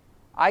now,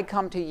 I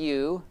come to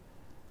you,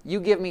 you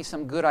give me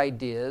some good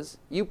ideas,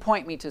 you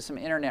point me to some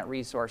internet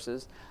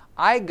resources,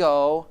 I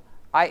go,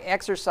 I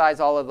exercise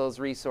all of those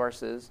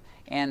resources,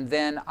 and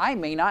then I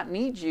may not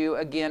need you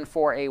again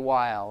for a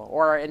while,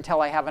 or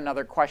until I have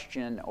another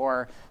question,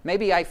 or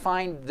maybe I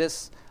find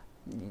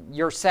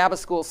your Sabbath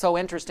school so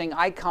interesting,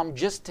 I come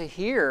just to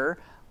hear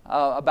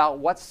about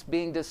what's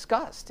being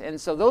discussed. And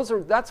so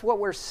that's what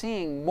we're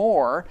seeing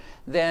more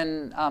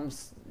than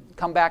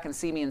come back and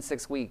see me in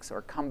 6 weeks,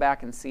 or come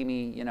back and see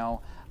me,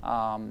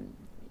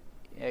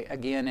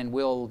 again, and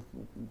we'll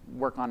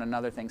work on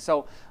another thing.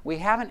 So we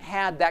haven't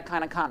had that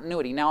kind of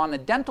continuity. Now on the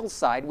dental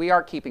side, we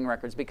are keeping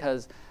records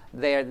because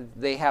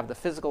they have the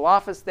physical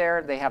office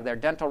there, they have their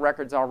dental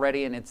records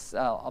already, and it's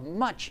a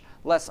much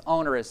less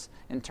onerous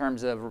in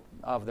terms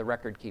of the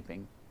record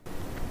keeping.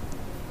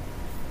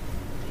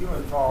 You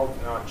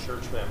involve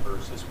non-church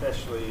members,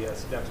 especially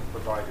as dental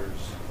providers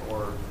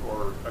or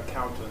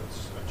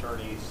accountants,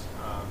 attorneys,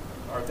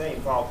 are they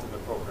involved in the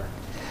program?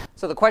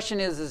 So the question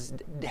is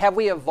have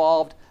we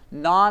evolved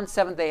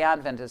non-Seventh-day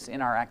Adventists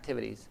in our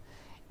activities?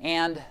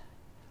 And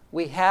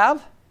we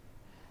have,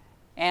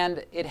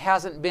 and it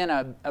hasn't been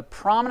a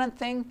prominent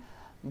thing,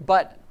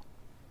 but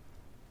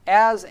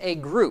as a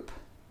group,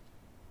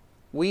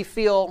 we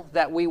feel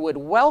that we would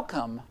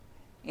welcome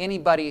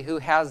anybody who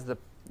has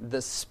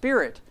the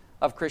spirit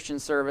of Christian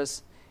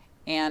service,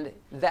 and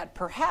that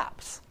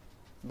perhaps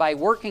by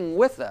working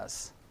with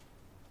us,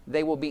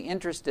 they will be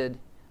interested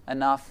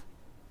enough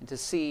to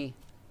see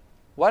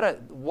what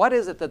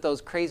is it that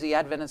those crazy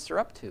Adventists are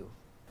up to.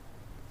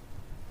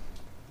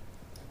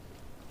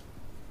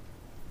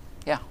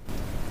 Yeah.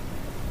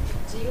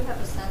 Do you have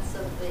a sense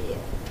of the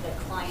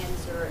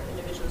clients or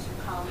individuals who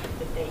come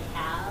that they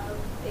have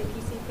a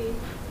PCP?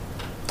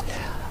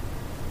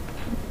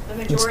 The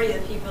majority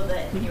of the people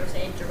that you were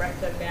saying direct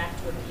them back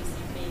to a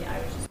PCP, I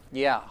was just...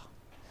 Yeah.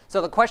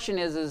 So the question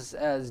is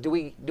do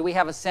we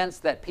have a sense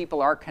that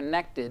people are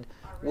connected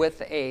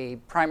with a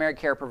primary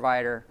care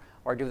provider,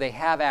 or do they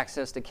have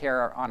access to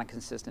care on a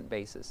consistent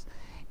basis?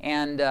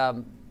 And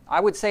I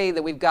would say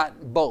that we've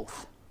got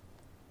both.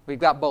 We've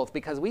got both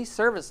because we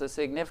service a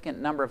significant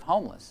number of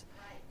homeless,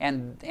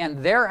 and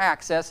their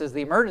access is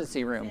the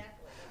emergency room.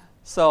 Exactly.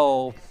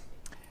 So,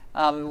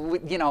 they're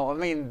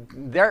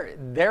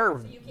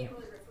So you can't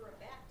really refer it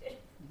back to...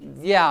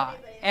 Yeah,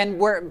 and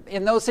we're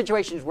in those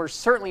situations. We're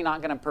certainly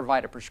not going to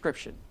provide a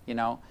prescription.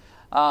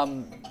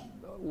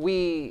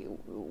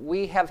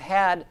 We have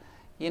had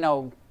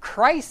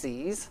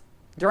crises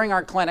during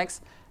our clinics,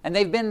 and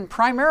they've been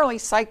primarily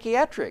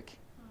psychiatric.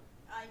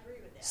 I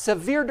agree with that.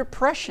 Severe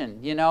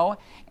depression,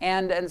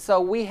 and so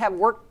we have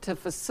worked to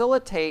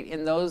facilitate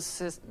in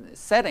those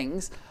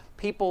settings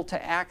people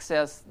to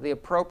access the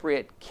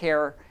appropriate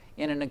care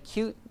in an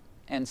acute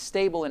and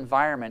stable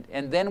environment,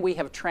 and then we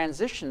have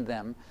transitioned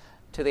them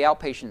to the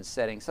outpatient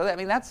setting. So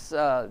that's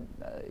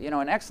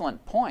an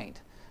excellent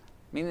point.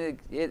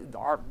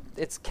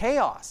 It's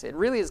chaos. It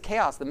really is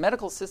chaos. The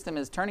medical system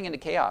is turning into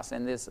chaos,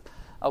 and this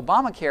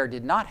Obamacare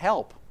did not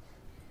help.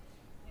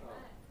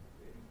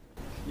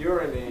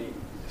 You're in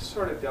a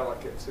sort of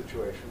delicate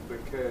situation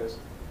because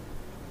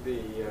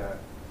the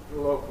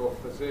local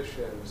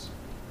physicians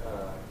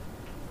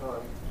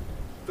on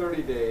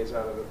 30 days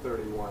out of the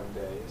 31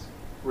 days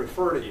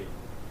refer to you.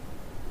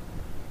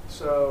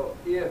 So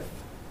if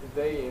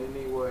they in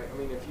any way,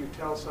 if you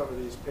tell some of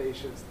these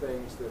patients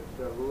things that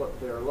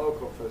their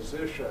local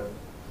physician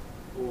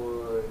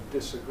would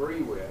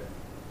disagree with,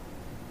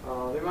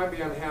 they might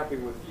be unhappy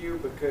with you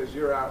because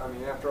you're out.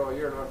 After all,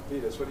 you're an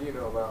orthopedist. What do you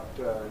know about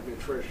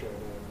nutrition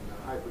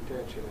and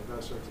hypertension and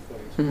those sorts of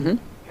things?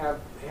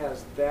 Mm-hmm.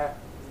 Has that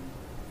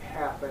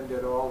happened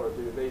at all, or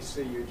do they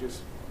see you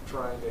just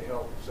trying to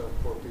help some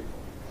poor people?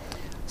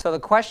 So the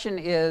question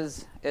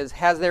is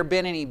has there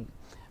been any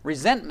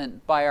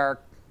resentment by our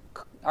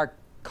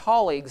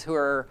colleagues who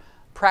are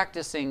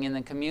practicing in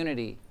the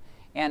community?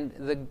 And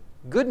the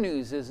good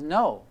news is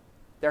no,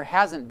 there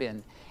hasn't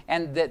been.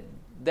 And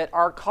that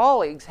our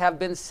colleagues have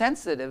been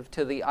sensitive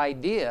to the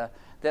idea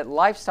that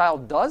lifestyle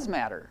does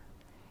matter.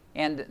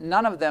 And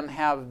none of them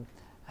have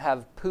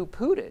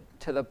poo-pooed it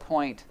to the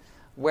point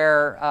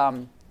where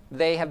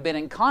they have been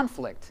in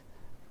conflict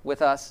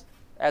with us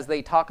as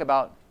they talk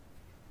about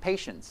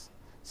patients.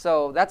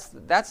 So that's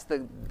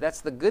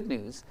the good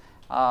news.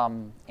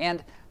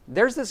 And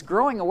there's this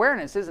growing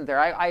awareness, isn't there?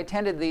 I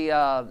attended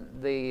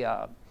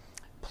the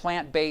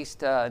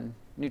plant-based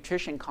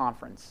nutrition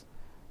conference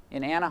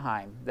in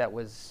Anaheim that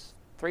was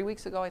 3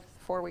 weeks ago,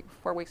 4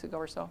 weeks ago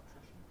or so.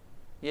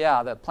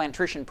 Yeah, the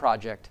Plantrition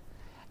Project.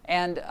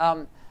 And,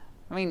 I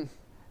mean,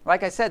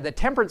 like I said, the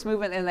temperance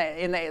movement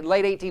in the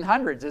late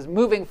 1800s is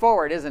moving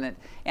forward, isn't it?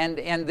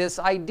 And this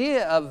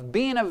idea of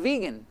being a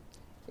vegan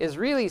is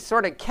really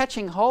sort of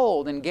catching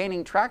hold and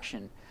gaining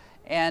traction.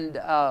 And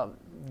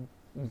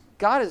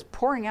God is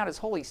pouring out His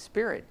Holy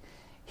Spirit.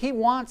 He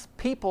wants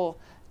people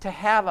to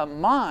have a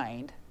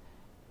mind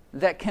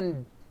that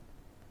can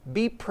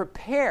be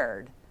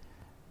prepared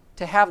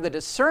to have the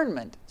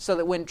discernment so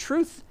that when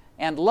truth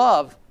and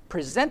love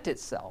present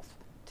itself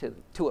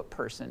to a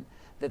person,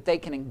 that they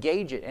can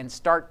engage it and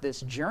start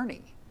this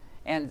journey.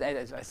 And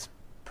it's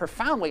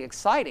profoundly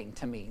exciting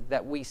to me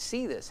that we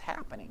see this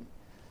happening.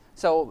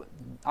 So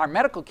our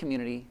medical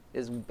community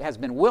has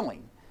been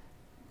willing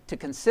to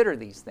consider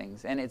these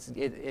things, and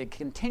it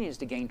continues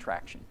to gain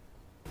traction.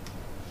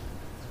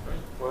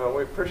 Well,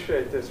 we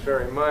appreciate this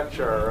very much.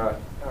 Our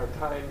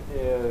time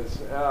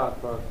is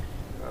out, but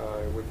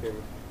we can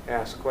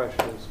ask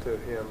questions to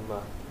him.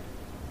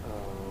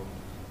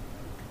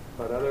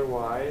 But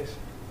otherwise,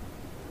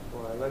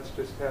 well, let's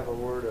just have a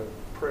word of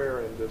prayer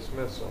and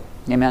dismissal.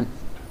 Amen.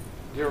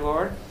 Dear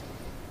Lord,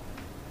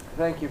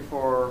 thank you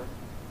for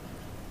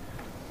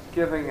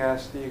giving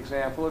us the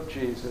example of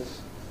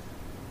Jesus,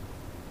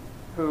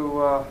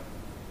 whose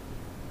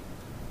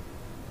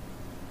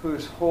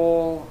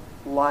whole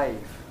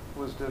life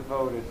was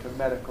devoted to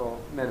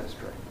medical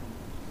ministry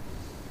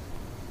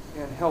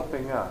and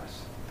helping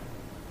us,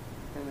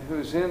 and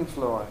whose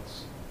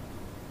influence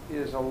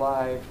is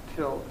alive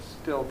still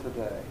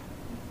today.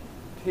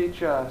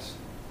 Teach us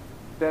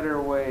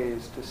better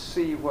ways to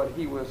see what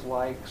He was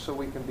like so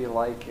we can be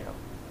like Him,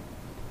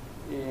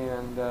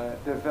 and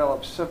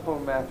develop simple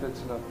methods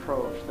and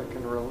approach that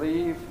can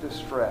relieve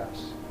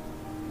distress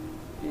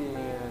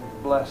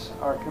and bless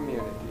our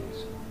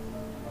communities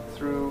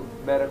through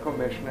medical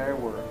missionary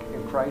work.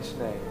 In Christ's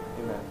name,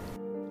 amen.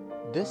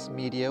 This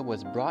media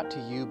was brought to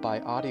you by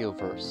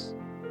Audioverse,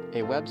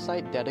 a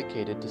website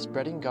dedicated to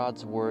spreading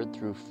God's Word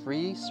through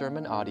free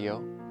sermon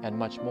audio and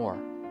much more.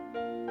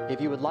 If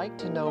you would like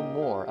to know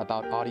more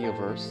about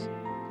Audioverse,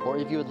 or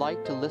if you would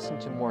like to listen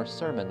to more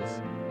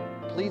sermons,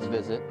 please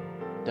visit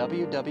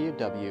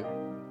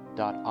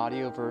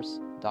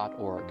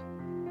www.audioverse.org.